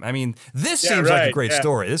the time. I mean, this seems like a great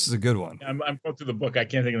story. This is a good one. I'm going through the book. I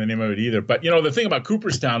can't think of the name of it either. But, the thing about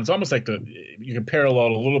Cooperstown, it's almost like you can parallel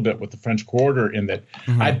it a little bit with the French Quarter in that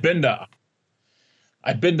I've been to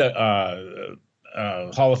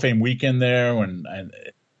Hall of Fame weekend there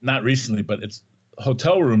not recently, but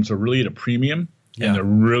hotel rooms are really at a premium and they're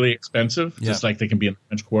really expensive, just like they can be in the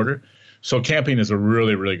French Quarter. So camping is a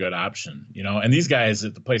really, really good option, And these guys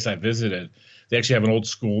at the place I visited, they actually have an old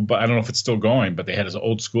school, but I don't know if it's still going, but they had this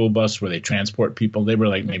old school bus where they transport people. They were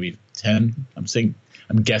like maybe 10, I'm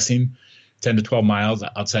guessing 10 to 12 miles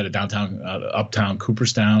outside of downtown, uptown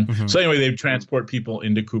Cooperstown. Mm-hmm. So anyway, they transport people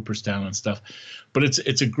into Cooperstown and stuff, but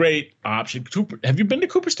it's a great option. Have you been to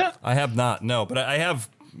Cooperstown? I have not, no, but I have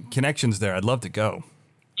connections there. I'd love to go.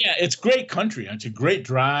 Yeah, it's great country. It's a great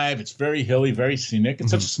drive. It's very hilly, very scenic.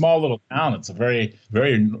 It's such a small little town. It's a very,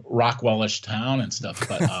 very Rockwell-ish town and stuff.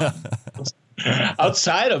 But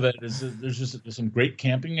outside of it, there's some great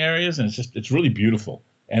camping areas, and it's really beautiful.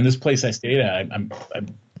 And this place I stayed at,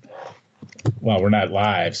 well, we're not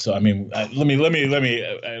live, so I mean, let me look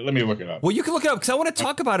it up. Well, you can look it up because I want to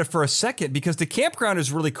talk about it for a second, because the campground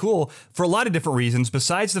is really cool for a lot of different reasons.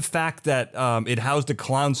 Besides the fact that it housed a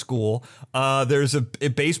clown school, there's a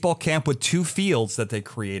baseball camp with 2 fields that they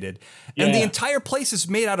created, and the entire place is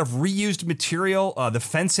made out of reused material. The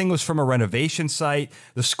fencing was from a renovation site.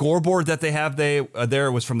 The scoreboard that they have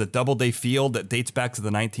there was from the Doubleday Field that dates back to the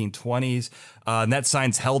 1920s. And that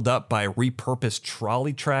sign's held up by repurposed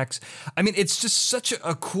trolley tracks. I mean, it's just such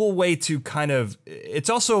a cool way to kind of. It's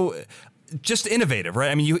also just innovative,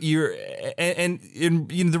 right? I mean, the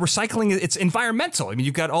recycling. It's environmental. I mean,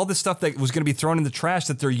 you've got all this stuff that was going to be thrown in the trash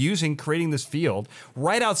that they're using, creating this field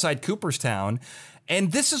right outside Cooperstown.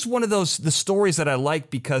 And this is one of the stories that I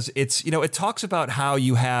like because it's it talks about how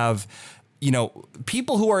you have.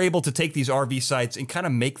 People who are able to take these RV sites and kind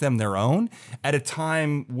of make them their own at a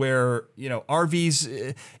time where,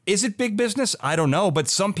 RVs, is it big business? I don't know. But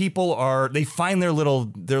some people they find their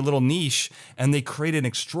little niche and they create an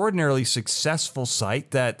extraordinarily successful site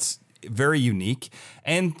that very unique.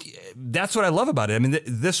 And that's what I love about it. I mean,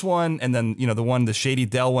 this one, and then, the Shady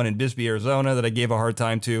Dell one in Bisbee, Arizona that I gave a hard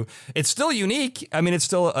time to, it's still unique. I mean, it's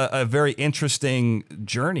still a very interesting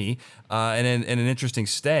journey and an interesting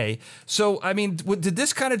stay. So, I mean, did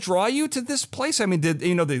this kind of draw you to this place? I mean,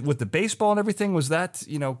 with the baseball and everything, was that,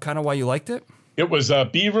 kind of why you liked it? It was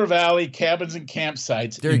Beaver Valley Cabins and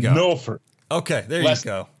Campsites there you in go. Milford. Okay, there you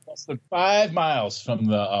go. Less than 5 miles from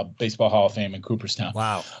the Baseball Hall of Fame in Cooperstown.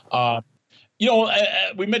 Wow.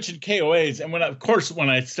 We mentioned KOAs, and when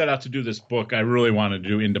I set out to do this book, I really wanted to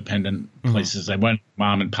do independent places. I went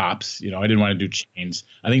mom and pops. I didn't want to do chains.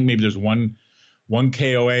 I think maybe there's one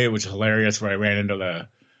KOA, which is hilarious, where I ran into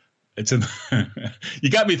you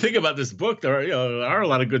got me thinking about this book. There are a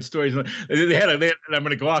lot of good stories. They had I'm going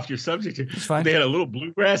to go off your subject here. It's fine. They had a little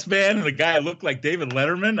bluegrass band, and the guy looked like David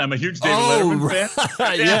Letterman. I'm a huge David Letterman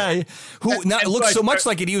fan. Yeah. Who looks so much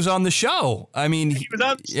like it. He was on the show. I mean, he was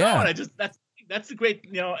on the show, and that's the great,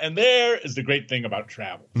 and there is the great thing about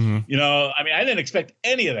travel. Mm-hmm. I mean, I didn't expect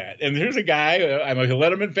any of that. And here's a guy, I'm a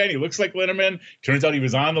Letterman fan. He looks like Letterman. Turns out he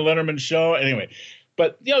was on the Letterman show. Anyway,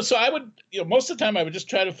 but, so I would, most of the time I would just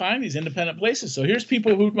try to find these independent places. So here's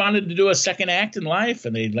people who wanted to do a second act in life,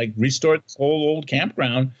 and they restored this whole old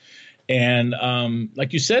campground. And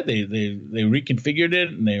like you said, they reconfigured it,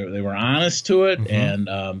 and they were honest to it. Mm-hmm. And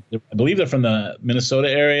I believe they're from the Minnesota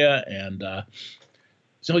area. And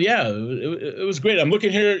so, yeah, it was great. I'm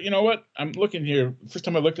looking here. You know what? I'm looking here. First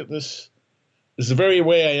time I looked at this is the very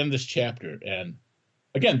way I end this chapter. And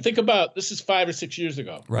again, think about this is 5 or 6 years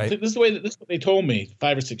ago. Right. This is what they told me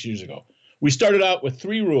 5 or 6 years ago. We started out with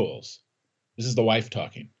 3 rules. This is the wife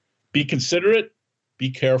talking. Be considerate,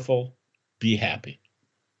 be careful, be happy.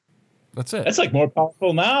 That's it. That's like more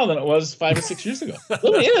powerful now than it was 5 or 6 years ago. It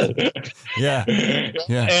really is. Yeah.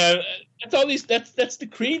 And that's all that's the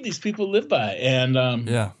creed these people live by. And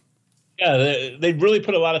they really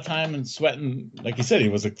put a lot of time and sweat. And like you said, he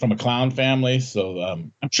was from a clown family. So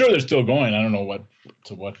I'm sure they're still going. I don't know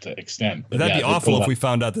to what extent. But that'd be awful if we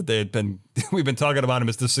found out that they had been, we've been talking about him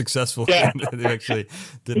as the successful they actually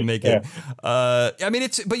didn't make it. I mean,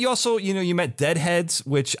 but you also, you met Deadheads,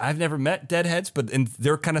 which I've never met Deadheads, but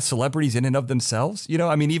they're kind of celebrities in and of themselves.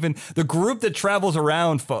 I mean, even the group that travels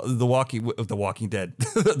around the Walking Dead,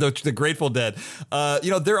 the Grateful Dead,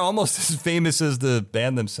 they're almost as famous as the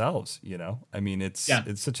band themselves. I mean, it's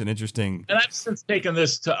such an interesting. And I've since taken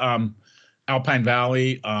this to Alpine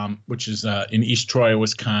Valley, which is in East Troy,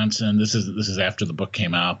 Wisconsin. This is after the book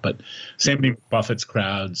came out, but same thing with Buffett's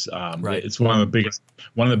crowds. Right. It's one of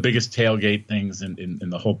the biggest tailgate things in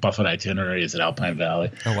the whole Buffett itinerary is at Alpine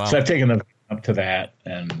Valley. Oh, wow. So I've taken them up to that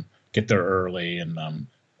and get there early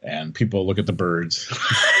and people look at the birds.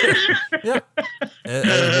 Yeah,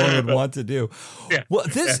 as one would want to do. Yeah. Well,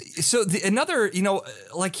 another,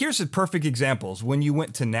 here's the perfect examples. When you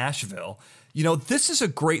went to Nashville, this is a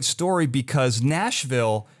great story because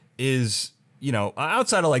Nashville is,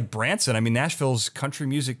 outside of like Branson, I mean, Nashville's country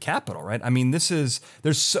music capital, right? I mean,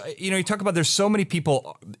 you talk about there's so many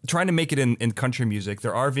people trying to make it in country music.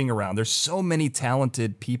 They're RVing around. There's so many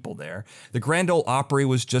talented people there. The Grand Ole Opry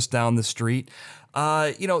was just down the street.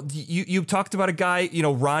 You talked about a guy,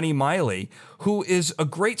 Ronnie Miley, who is a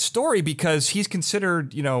great story because he's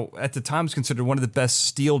considered, at the time was considered one of the best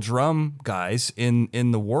steel drum guys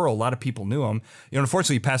in the world. A lot of people knew him.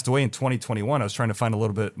 Unfortunately, he passed away in 2021. I was trying to find a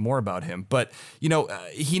little bit more about him, but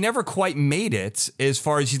he never quite made it as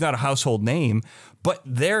far as he's not a household name, but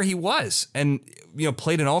there he was, and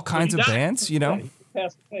played in all kinds of bands. He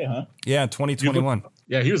passed away, huh? Yeah, 2021.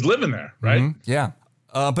 Yeah, he was living there, right? Mm-hmm. Yeah.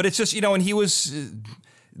 But it's just, and he was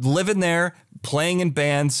living there, playing in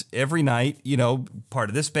bands every night, part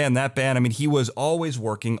of this band, that band. I mean, he was always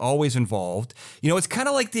working, always involved. It's kind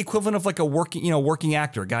of like the equivalent of like a working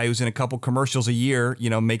actor, a guy who's in a couple commercials a year,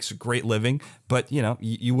 makes a great living. But, you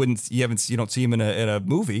don't see him in a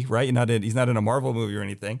movie, right? He's not in a Marvel movie or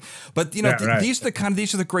anything. But, right. These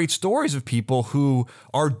are the great stories of people who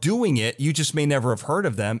are doing it. You just may never have heard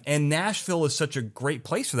of them. And Nashville is such a great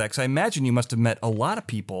place for that. Because I imagine you must have met a lot of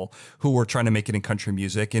people who were trying to make it in country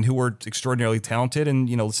music and who were extraordinarily talented and,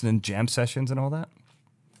 listening to jam sessions and all that.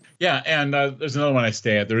 Yeah. And there's another one I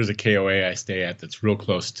stay at. There is a KOA I stay at that's real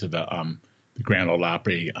close to the Grand Ole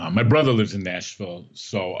Opry. My brother lives in Nashville.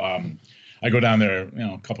 So, I go down there,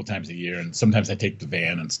 a couple times a year, and sometimes I take the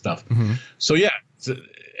van and stuff. Mm-hmm. So yeah,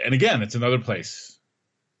 and again, it's another place.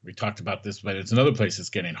 We talked about this, but it's another place that's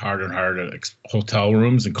getting harder and harder. Hotel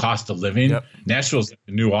rooms and cost of living. Yep. Nashville's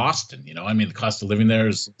the new Austin. I mean, the cost of living there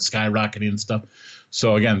is skyrocketing and stuff.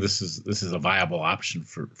 So again, this is a viable option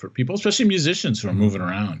for people, especially musicians who are moving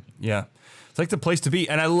around. Yeah. It's like the place to be.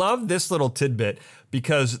 And I love this little tidbit.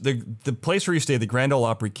 because the place where you stay, the Grand Ole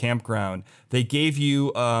Opry Campground, they gave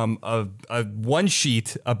you a one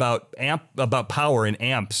sheet about power and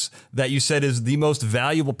amps that you said is the most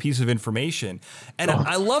valuable piece of information. And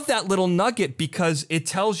I love that little nugget because it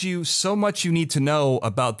tells you so much you need to know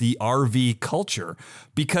about the RV culture,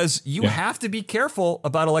 because you have to be careful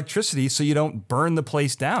about electricity so you don't burn the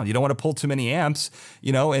place down. You don't want to pull too many amps,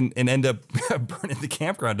 and end up burning the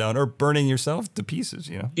campground down or burning yourself to pieces,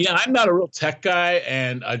 Yeah, I'm not a real tech guy,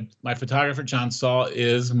 and my photographer, John Saul,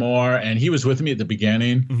 is more, and he was with me at the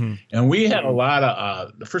beginning, and we had a lot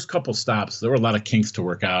of, the first couple stops, there were a lot of kinks to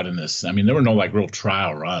work out in this. I mean, there were no like real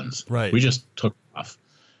trial runs. Right. We just took off.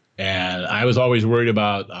 And I was always worried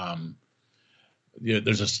about,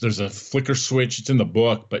 there's a flicker switch. It's in the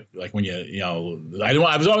book, but like when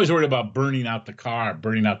I was always worried about burning out the car,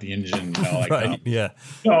 burning out the engine, right.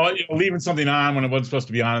 Leaving something on when it wasn't supposed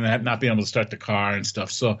to be on, and not being able to start the car and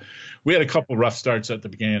stuff. So we had a couple rough starts at the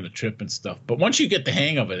beginning of the trip and stuff. But once you get the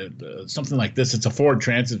hang of it, something like this, it's a Ford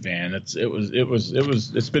Transit van. It's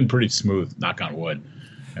been pretty smooth, knock on wood.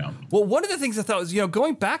 Yeah. Well, one of the things I thought was,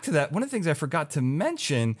 going back to that, one of the things I forgot to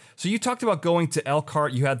mention. So you talked about going to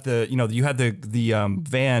Elkhart. You had the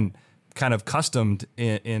van kind of customed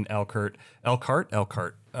in Elkhart.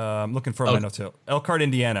 I'm looking for my notes here. Elkhart,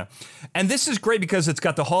 Indiana. And this is great because it's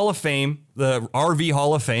got the Hall of Fame, the RV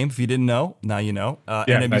Hall of Fame, if you didn't know, now you know,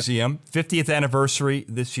 and a museum. 50th anniversary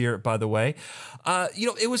this year, by the way.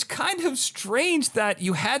 It was kind of strange that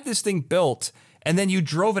you had this thing built and then you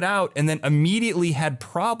drove it out and then immediately had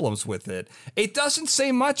problems with it. It doesn't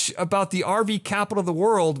say much about the RV capital of the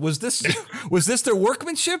world. Was this their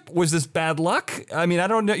workmanship? Was this bad luck? I mean, I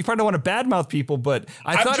don't know. You probably don't want to badmouth people, but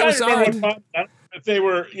I thought it was odd. If they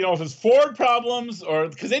were, if it's Ford problems, or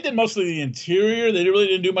because they did mostly the interior, they really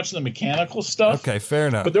didn't do much of the mechanical stuff. Okay, fair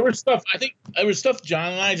enough. But there was stuff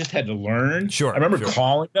John and I just had to learn. Sure. I remember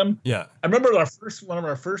calling them. Yeah. I remember one of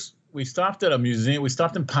our first, we stopped at a museum. We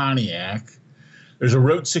stopped in Pontiac. There's a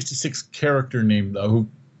Route 66 character named who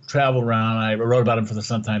traveled around. I wrote about him for the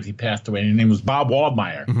Sun-Times. He passed away. And his name was Bob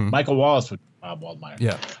Waldmeyer. Michael Wallace was Bob Waldmeyer.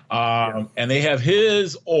 Yeah. And they have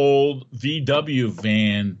his old VW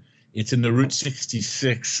van. It's in the Route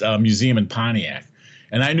 66 museum in Pontiac.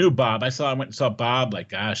 And I knew Bob. I went and saw Bob,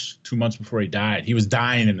 2 months before he died. He was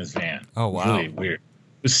dying in his van. Oh, wow. It was really weird.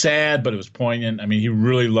 It was sad, but it was poignant. I mean,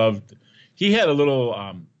 he had a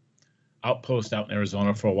little outpost out in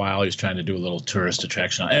Arizona for a while. He was trying to do a little tourist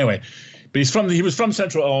attraction. Anyway, but he was from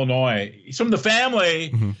Central Illinois. He's from the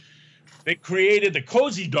family. They created the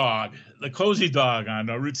Cozy Dog on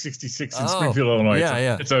Route 66 in Springfield, Illinois.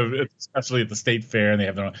 Yeah, It's especially at the state fair, and they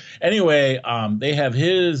have their own. Anyway, they have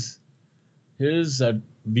his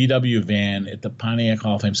VW van at the Pontiac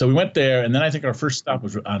Hall of Fame. So we went there, and then I think our first stop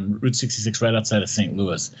was on Route 66 right outside of St.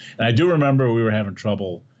 Louis. And I do remember we were having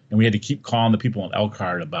trouble, and we had to keep calling the people in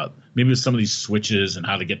Elkhart about maybe some of these switches and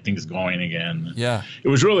how to get things going again. Yeah. It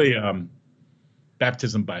was really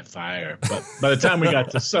baptism by fire. But by the time we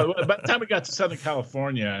got to Southern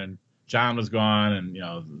California and John was gone, and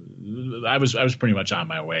I was pretty much on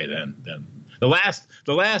my way then. The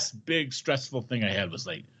last big stressful thing I had was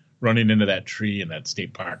running into that tree in that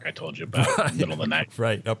state park I told you about in the middle of the night.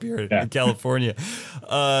 Right, up here in California.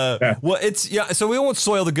 Well, so we won't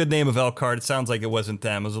soil the good name of Elkhart. It sounds like it wasn't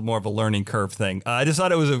them. It was more of a learning curve thing. I just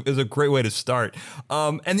thought it was a great way to start.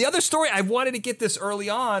 And the other story, I wanted to get this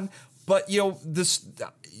early on, but you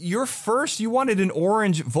wanted an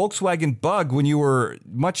orange Volkswagen Bug when you were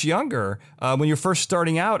much younger, when you were first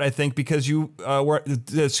starting out, I think, because you were at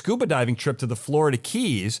the scuba diving trip to the Florida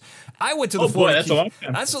Keys. I went to the Florida Keys. That's a long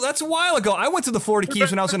time. That's a while ago. I went to the Florida Keys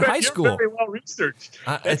when I was in high school. You're very well researched.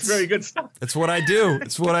 That's very good stuff. It's what I do.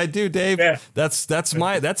 It's what I do, Dave. Yeah. That's the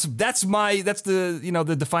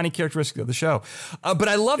the defining characteristic of the show. But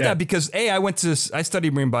I love that because I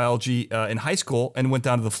studied marine biology in high school and went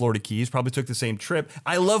down to the Florida Keys. Probably took the same trip.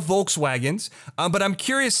 I love Volkswagens, but I'm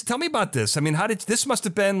curious. Tell me about this. I mean, this must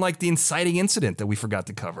have been like the inciting incident that we forgot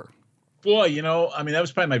to cover. Boy, that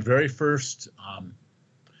was probably my very first.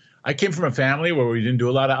 I came from a family where we didn't do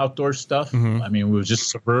a lot of outdoor stuff. I mean, we was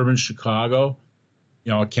just suburban Chicago,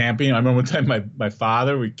 camping. I remember one time my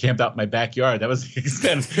father, we camped out in my backyard. That was the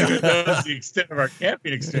extent of our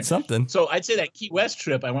camping experience. It's something. So I'd say that Key West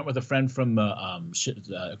trip, I went with a friend from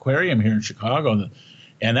the aquarium here in Chicago.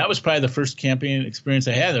 And that was probably the first camping experience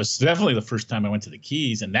I had. It was definitely the first time I went to the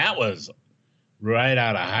Keys. And that was right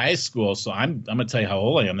out of high school. So I'm going to tell you how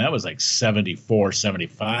old I am. That was 74,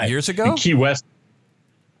 75. Years ago? In Key West.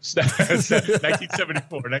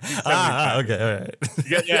 1974. Okay,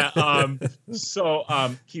 all right. So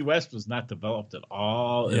Key West was not developed at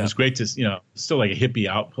all. It was great to, still like a hippie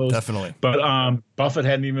outpost. Definitely. But Buffett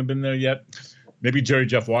hadn't even been there yet. Maybe Jerry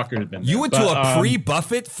Jeff Walker had been there. You went to a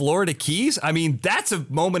pre-Buffett Florida Keys? I mean, that's a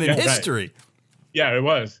moment in history. Right. Yeah, it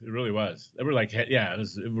was. It really was. They were like, it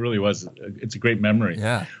really was. It's a great memory.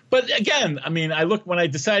 Yeah. But again, I mean, when I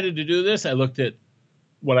decided to do this, I looked at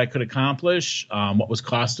what I could accomplish, what was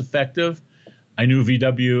cost effective. I knew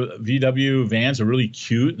VW vans are really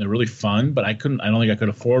cute and they're really fun, but I don't think I could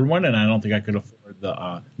afford one, and I don't think I could afford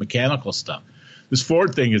the mechanical stuff. This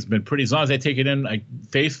Ford thing has been pretty, as long as I take it in, I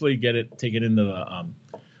faithfully take it into the,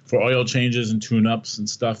 for oil changes and tune-ups and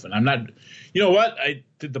stuff. And I'm not, you know what? I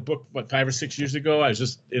did the book, 5 or 6 years ago. I was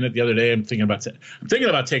just in it the other day. I'm thinking about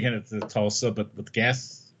taking it to Tulsa, but with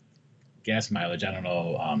gas mileage, I don't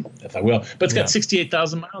know if I will. But it's got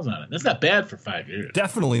 68,000 miles on it. That's not bad for 5 years.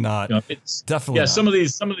 Definitely not. It's definitely not. Some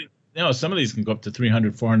of these can go up to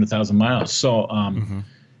 300, 400,000 miles. So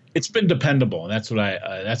it's been dependable, and that's what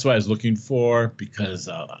I was looking for, because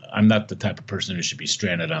I'm not the type of person who should be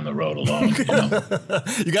stranded on the road alone.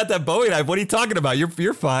 You got that Bowie knife. What are you talking about?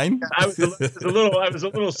 You're fine. I was a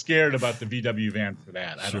little scared about the VW van for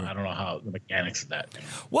that. I don't know how the mechanics of that.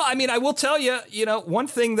 Well, I mean, I will tell you, one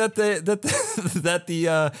thing that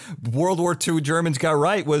the World War II Germans got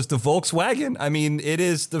right was the Volkswagen. I mean, it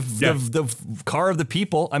is the car of the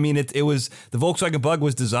people. I mean, it was the Volkswagen Bug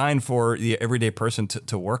was designed for the everyday person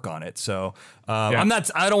to work on it. So I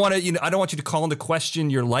don't want you to call into question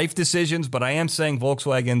your life decisions, but I am saying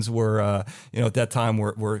Volkswagens were at that time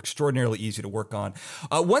were extraordinarily easy to work on.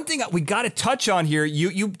 One thing we got to touch on here,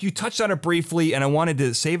 you touched on it briefly, and I wanted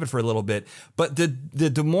to save it for a little bit, but the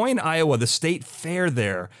Des Moines, Iowa, the state fair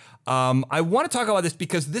there, I want to talk about this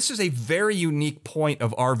because this is a very unique point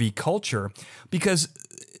of RV culture, because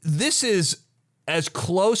this is as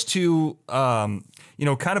close to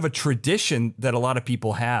kind of a tradition that a lot of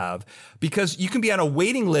people have, because you can be on a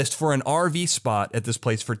waiting list for an RV spot at this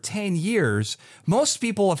place for 10 years. Most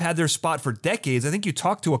people have had their spot for decades. I think you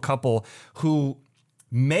talked to a couple who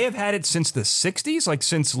may have had it since the 60s, like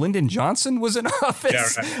since Lyndon Johnson was in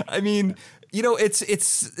office. Yeah, right. I mean,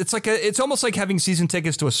 it's almost like having season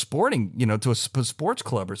tickets to a sports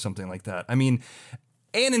club or something like that. I mean,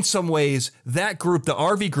 and in some ways, that group, the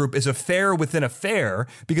RV group, is a fair within a fair,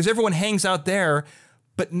 because everyone hangs out there,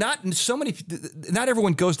 but not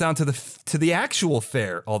everyone goes down to the actual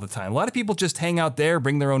fair all the time. A lot of people just hang out there,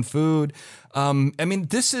 bring their own food. I mean,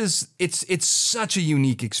 it's such a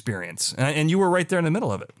unique experience, and you were right there in the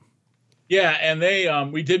middle of it. Yeah,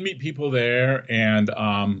 and we did meet people there, and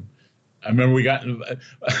I remember we got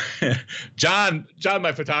John,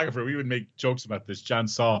 my photographer. We would make jokes about this. John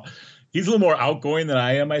Saul. He's a little more outgoing than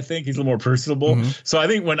I am, I think. He's a little more personable. Mm-hmm. So I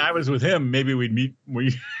think when I was with him, maybe we'd meet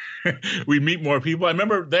more people. I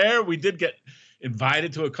remember there we did get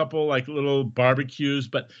invited to a couple like little barbecues,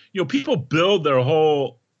 but people build their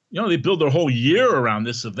whole year around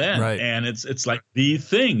this event, right? And it's like the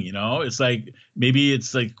thing, It's like maybe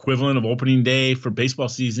it's like equivalent of opening day for baseball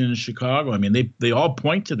season in Chicago. I mean, they all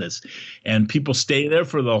point to this, and people stay there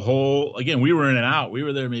for the whole. Again, we were in and out. We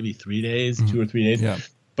were there maybe 3 days, 2 or 3 days. Yeah.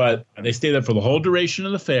 But they stay there for the whole duration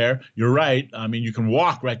of the fair. You're right. I mean, you can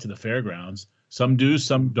walk right to the fairgrounds. Some do,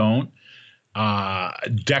 some don't.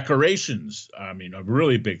 Decorations, I mean, a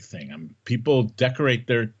really big thing. People decorate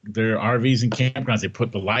their RVs and campgrounds. They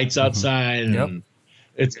put the lights outside, and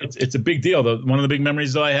it's a big deal. One of the big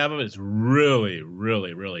memories that I have of it is really,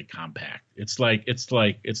 really, really compact. It's like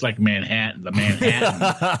Manhattan, the Manhattan.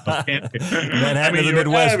 Manhattan in the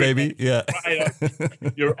Midwest, baby. Yeah.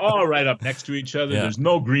 You're all right up next to each other. Yeah. There's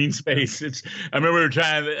no green space. I remember we were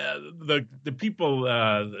trying the people.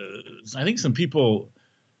 I think some people.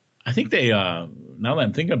 I think they. Now that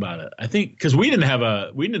I'm thinking about it, I think because we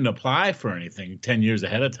didn't apply for anything 10 years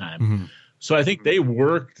ahead of time. Mm-hmm. So I think they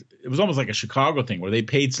worked. It was almost like a Chicago thing where they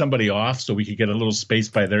paid somebody off so we could get a little space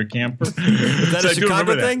by their camper. Is that a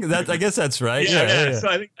Chicago thing? I guess that's right. Yeah. So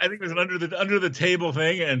I think it was an under the table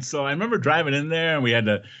thing. And so I remember driving in there, and we had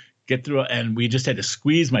to get through, and we just had to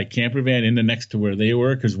squeeze my camper van into next to where they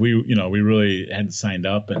were, because we really hadn't signed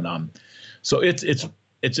up. And so it's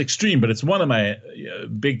extreme, but it's one of my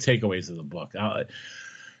big takeaways of the book.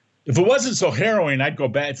 If it wasn't so harrowing, I'd go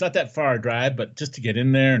back. It's not that far a drive, but just to get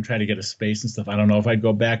in there and try to get a space and stuff, I don't know if I'd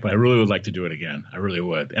go back, but I really would like to do it again. I really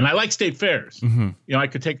would. And I like state fairs. Mm-hmm. I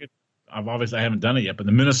could take it. I haven't done it yet, but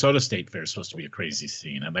the Minnesota State Fair is supposed to be a crazy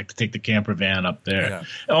scene. I'd like to take the camper van up there. Yeah.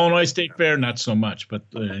 Illinois State Fair, not so much, but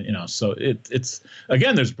so it's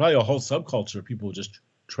again, there's probably a whole subculture of people who just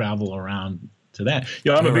travel around to that.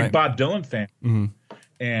 I'm a big Bob Dylan fan. Mm-hmm.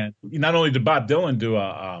 And not only did Bob Dylan do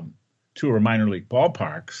a tour of minor league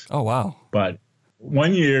ballparks, Oh, wow. but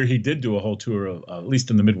one year he did do a whole tour of, at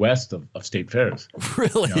least in the Midwest, of state fairs.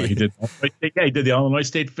 Really? You know, he did the Illinois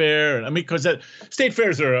State Fair. I mean, because state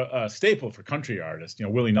fairs are a staple for country artists. You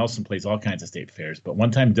know, Willie Nelson plays all kinds of state fairs, but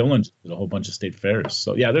one time Dylan did a whole bunch of state fairs.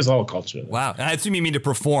 So yeah, there's a whole culture. Wow. I assume you mean to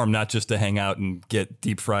perform, not just to hang out and get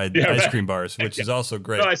deep fried ice cream bars, which is also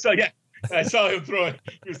great. No, I saw him throwing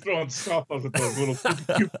softballs at those little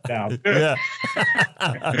cubes down. Yeah.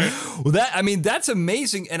 Well, that's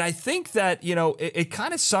amazing. And I think that, you know, it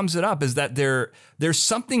kind of sums it up, is that there's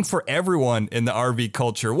something for everyone in the RV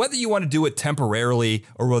culture, whether you want to do it temporarily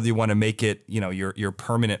or whether you want to make it, you know, your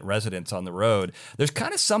permanent residence on the road. There's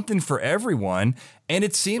kind of something for everyone. And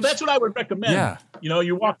it seems that's what I would recommend. Yeah. You know,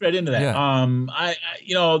 you walk right into that. Yeah. I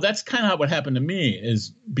you know, that's kind of what happened to me,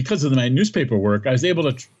 is because of my newspaper work, I was able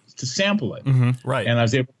to sample it. Mm-hmm. Right. And I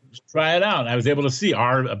was able to try it out. I was able to see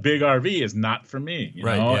a big RV is not for me, you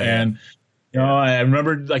know? Yeah, and, you know, I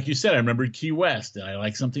remembered, like you said, I remembered Key West, and I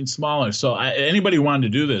like something smaller. So anybody who wanted to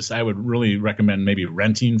do this, I would really recommend maybe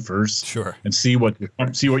renting first. Sure. And see what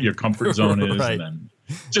your comfort zone is. Right. And then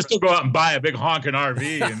just to go out and buy a big honking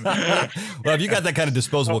RV. And well, if you got that kind of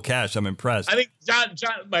disposable cash, I'm impressed. I think John,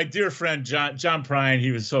 my dear friend John Prine,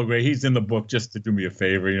 he was so great. He's in the book just to do me a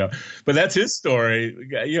favor, you know. But that's his story.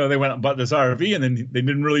 You know, they went out and bought this RV, and then they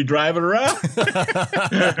didn't really drive it around.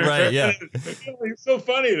 Right? Yeah. It's so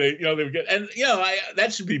funny. They would get, and you know,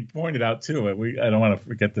 that should be pointed out too. I don't want to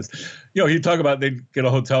forget this. You know, you talk about they'd get a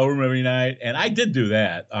hotel room every night, and I did do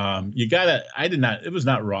that. I did not. It was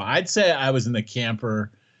not raw. I'd say I was in the camper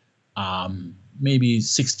maybe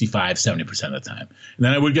 65-70% of the time, and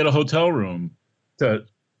then I would get a hotel room to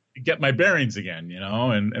get my bearings again, you know,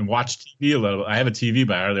 and watch TV a little. I have a TV,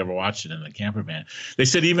 but I hardly ever watched it in the camper van. They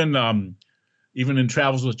said even in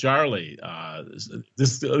Travels with Charlie,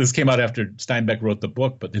 this came out after Steinbeck wrote the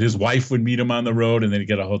book, but his wife would meet him on the road, and then he'd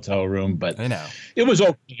get a hotel room. But I know it was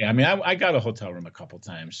okay. I mean, I got a hotel room a couple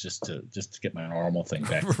times just to get my normal thing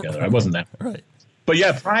back together. I wasn't that right. But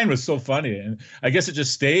yeah, Prine was so funny, and I guess it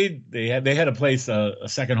just stayed. They had a place, a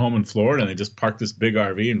second home in Florida, and they just parked this big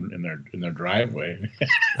RV in their driveway.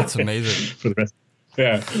 That's amazing. For the rest.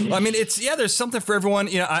 Yeah. I mean, there's something for everyone.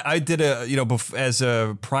 You know, I did as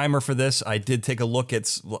a primer for this, I did take a look at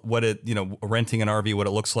what renting an RV, what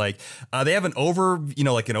it looks like. They have an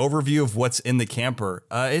overview of what's in the camper.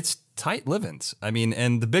 It's tight livings. I mean,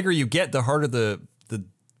 and the bigger you get, the harder the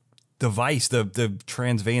device, the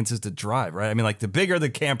transvance is to drive, right? I mean, like the bigger the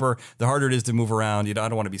camper, the harder it is to move around. You know, I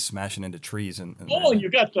don't want to be smashing into trees and you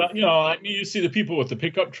got you see the people with the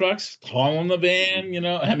pickup trucks hauling the van, you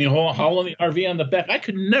know, hauling the RV on the back. I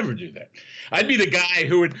could never do that. I'd be the guy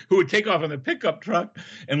who would take off in the pickup truck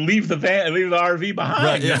and leave the RV behind.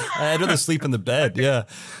 Right, yeah. I'd rather sleep in the bed, yeah.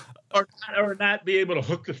 Or not be able to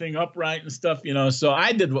hook the thing up right and stuff, you know. So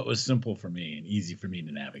I did what was simple for me and easy for me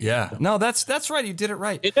to navigate. Yeah, no, that's right. You did it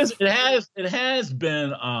right. It has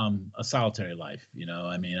been a solitary life, you know.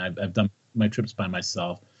 I mean, I've done my trips by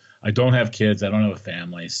myself. I don't have kids. I don't have a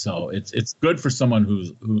family, so it's good for someone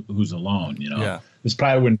who's alone, you know. Yeah. This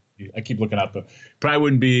probably wouldn't. I keep looking up, but probably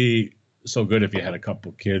wouldn't be so good if you had a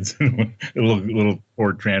couple kids in a little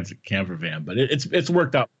Ford Transit camper van. But it's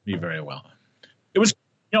worked out for me very well. It was.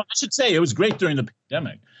 You know, I should say it was great during the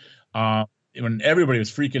pandemic. When everybody was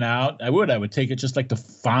freaking out, I would take it just like the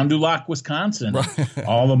Fond du Lac, Wisconsin. Right.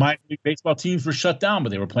 All the minor league baseball teams were shut down, but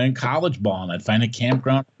they were playing college ball, and I'd find a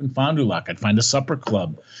campground in Fond du Lac. I'd find a supper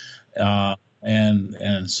club.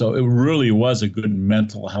 And so it really was a good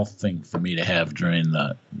mental health thing for me to have during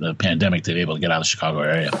the pandemic to be able to get out of the Chicago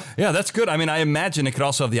area. Yeah, that's good. I mean, I imagine it could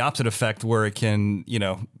also have the opposite effect where it can, you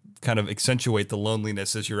know, kind of accentuate the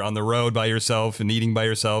loneliness as you're on the road by yourself and eating by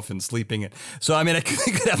yourself and sleeping. So, I mean, it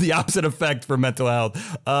could have the opposite effect for mental health.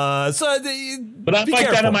 But I'm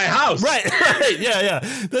like that in my house. Right. Yeah.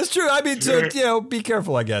 That's true. I mean, so, you know, be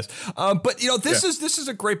careful, I guess. But, you know, this is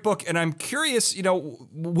a great book. And I'm curious, you know,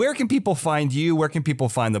 where can people find you? Where can people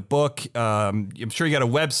find the book? I'm sure you got a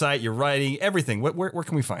website, you're writing, everything. Where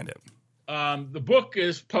can we find it? The book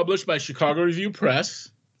is published by Chicago Review Press.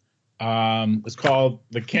 It's called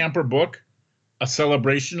The Camper Book, A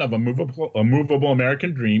Celebration of a Movable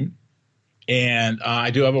American Dream. And I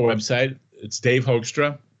do have a website. It's Dave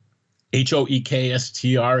Hoekstra,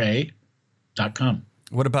 HOEKSTRA.com.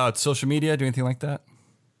 What about social media? Do anything like that?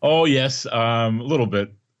 Oh, yes, a little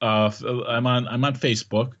bit. I'm on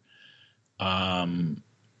Facebook. I'm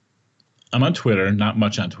on Twitter, not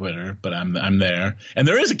much on Twitter, but I'm there. And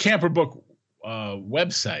there is a Camper Book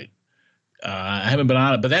website. I haven't been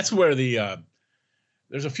on it, but that's where the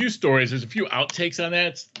there's a few stories. There's a few outtakes on that.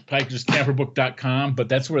 It's probably just camperbook.com, but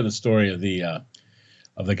that's where the story of the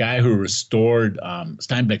guy who restored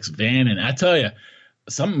Steinbeck's van. And I tell you,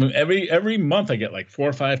 every month I get like 4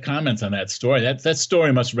 or 5 comments on that story. That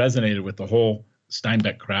story must have resonated with the whole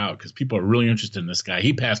Steinbeck crowd because people are really interested in this guy.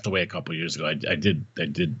 He passed away a couple of years ago. I did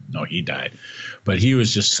know he died, but he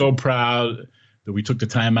was just so proud that we took the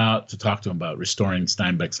time out to talk to him about restoring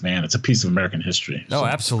Steinbeck's van. It's a piece of American history. No,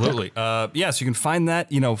 absolutely. So you can find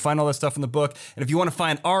that, find all that stuff in the book. And if you want to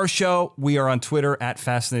find our show, we are on Twitter at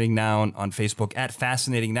Fascinating Noun, on Facebook at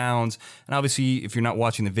Fascinating Nouns. And obviously, if you're not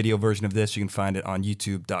watching the video version of this, you can find it on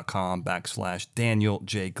youtube.com/Daniel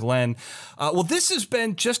J. Glenn. Well, this has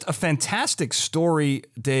been just a fantastic story,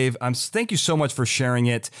 Dave. Thank you so much for sharing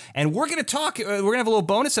it. And we're going to talk, we're going to have a little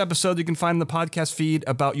bonus episode you can find in the podcast feed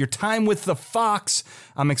about your time with the Fox.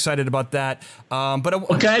 I'm excited about that. Can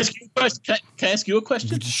I ask you a question? Can I ask you a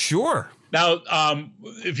question? Sure. Now,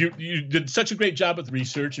 if you did such a great job with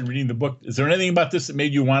research and reading the book, is there anything about this that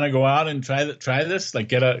made you want to go out and try this, like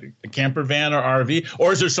get a camper van or RV,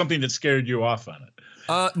 or is there something that scared you off on it?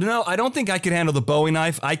 No, I don't think I could handle the Bowie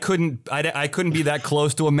knife. I couldn't be that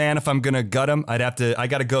close to a man if I'm gonna gut him. I got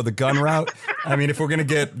to go the gun route. I mean, if we're gonna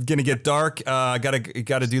get dark, I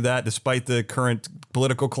gotta do that despite the current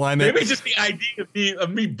political climate. Maybe just the idea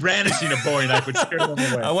of me brandishing a Bowie knife would scare them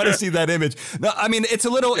away. I want to see that image. No, I mean, it's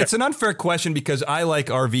an unfair question because I like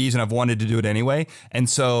RVs and I've wanted to do it anyway. And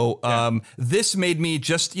so, this made me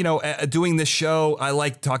just, doing this show. I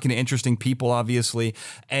like talking to interesting people, obviously.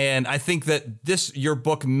 And I think that your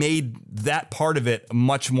book made that part of it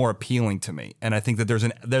much more appealing to me, and I think that there's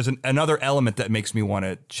another element that makes me want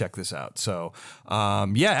to check this out. So,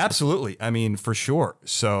 absolutely. I mean, for sure.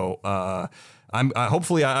 So,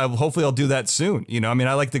 hopefully I'll do that soon.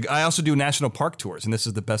 I also do national park tours, and this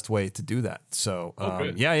is the best way to do that. So,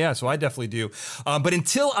 So I definitely do. But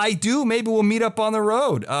until I do, maybe we'll meet up on the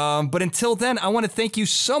road. But until then, I want to thank you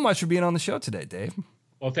so much for being on the show today, Dave.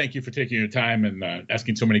 Well, thank you for taking your time and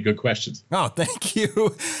asking so many good questions. Oh, thank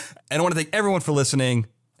you. And I want to thank everyone for listening.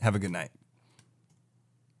 Have a good night.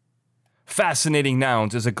 Fascinating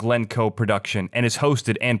Nouns is a Glencoe production and is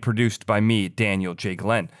hosted and produced by me, Daniel J.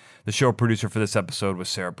 Glenn. The show producer for this episode was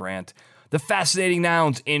Sarah Brandt. The Fascinating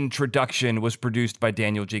Nouns introduction was produced by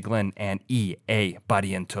Daniel J. Glenn and E.A.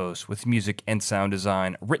 Barrientos, with music and sound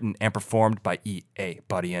design written and performed by E.A.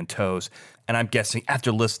 Barrientos. And I'm guessing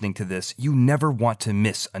after listening to this, you never want to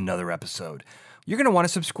miss another episode. You're going to want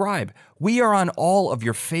to subscribe. We are on all of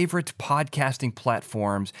your favorite podcasting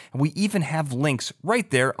platforms, and we even have links right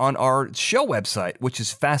there on our show website, which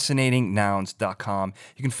is fascinatingnouns.com.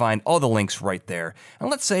 You can find all the links right there. And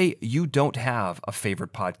let's say you don't have a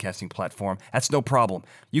favorite podcasting platform. That's no problem.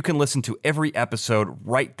 You can listen to every episode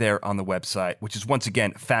right there on the website, which is once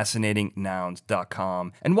again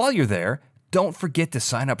fascinatingnouns.com. And while you're there, don't forget to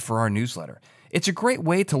sign up for our newsletter. It's a great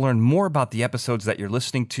way to learn more about the episodes that you're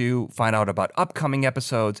listening to, find out about upcoming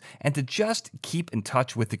episodes, and to just keep in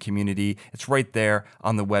touch with the community. It's right there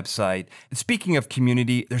on the website. And speaking of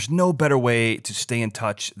community, there's no better way to stay in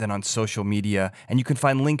touch than on social media, and you can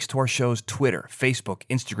find links to our show's Twitter, Facebook,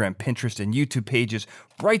 Instagram, Pinterest, and YouTube pages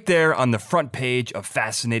right there on the front page of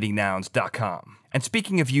fascinatingnouns.com. And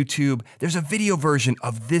speaking of YouTube, there's a video version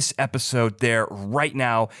of this episode there right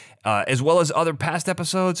now, as well as other past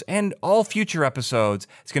episodes and all future episodes.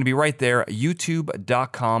 It's going to be right there,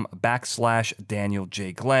 youtube.com/Daniel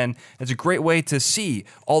J. Glenn. It's a great way to see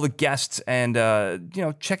all the guests and,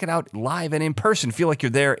 check it out live and in person. Feel like you're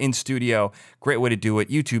there in studio. Great way to do it,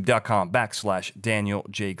 youtube.com/Daniel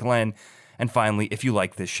J. Glenn. And finally, if you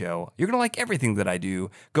like this show, you're going to like everything that I do.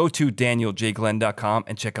 Go to danieljglenn.com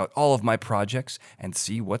and check out all of my projects and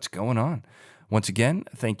see what's going on. Once again,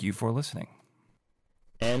 thank you for listening.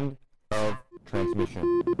 End of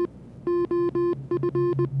transmission.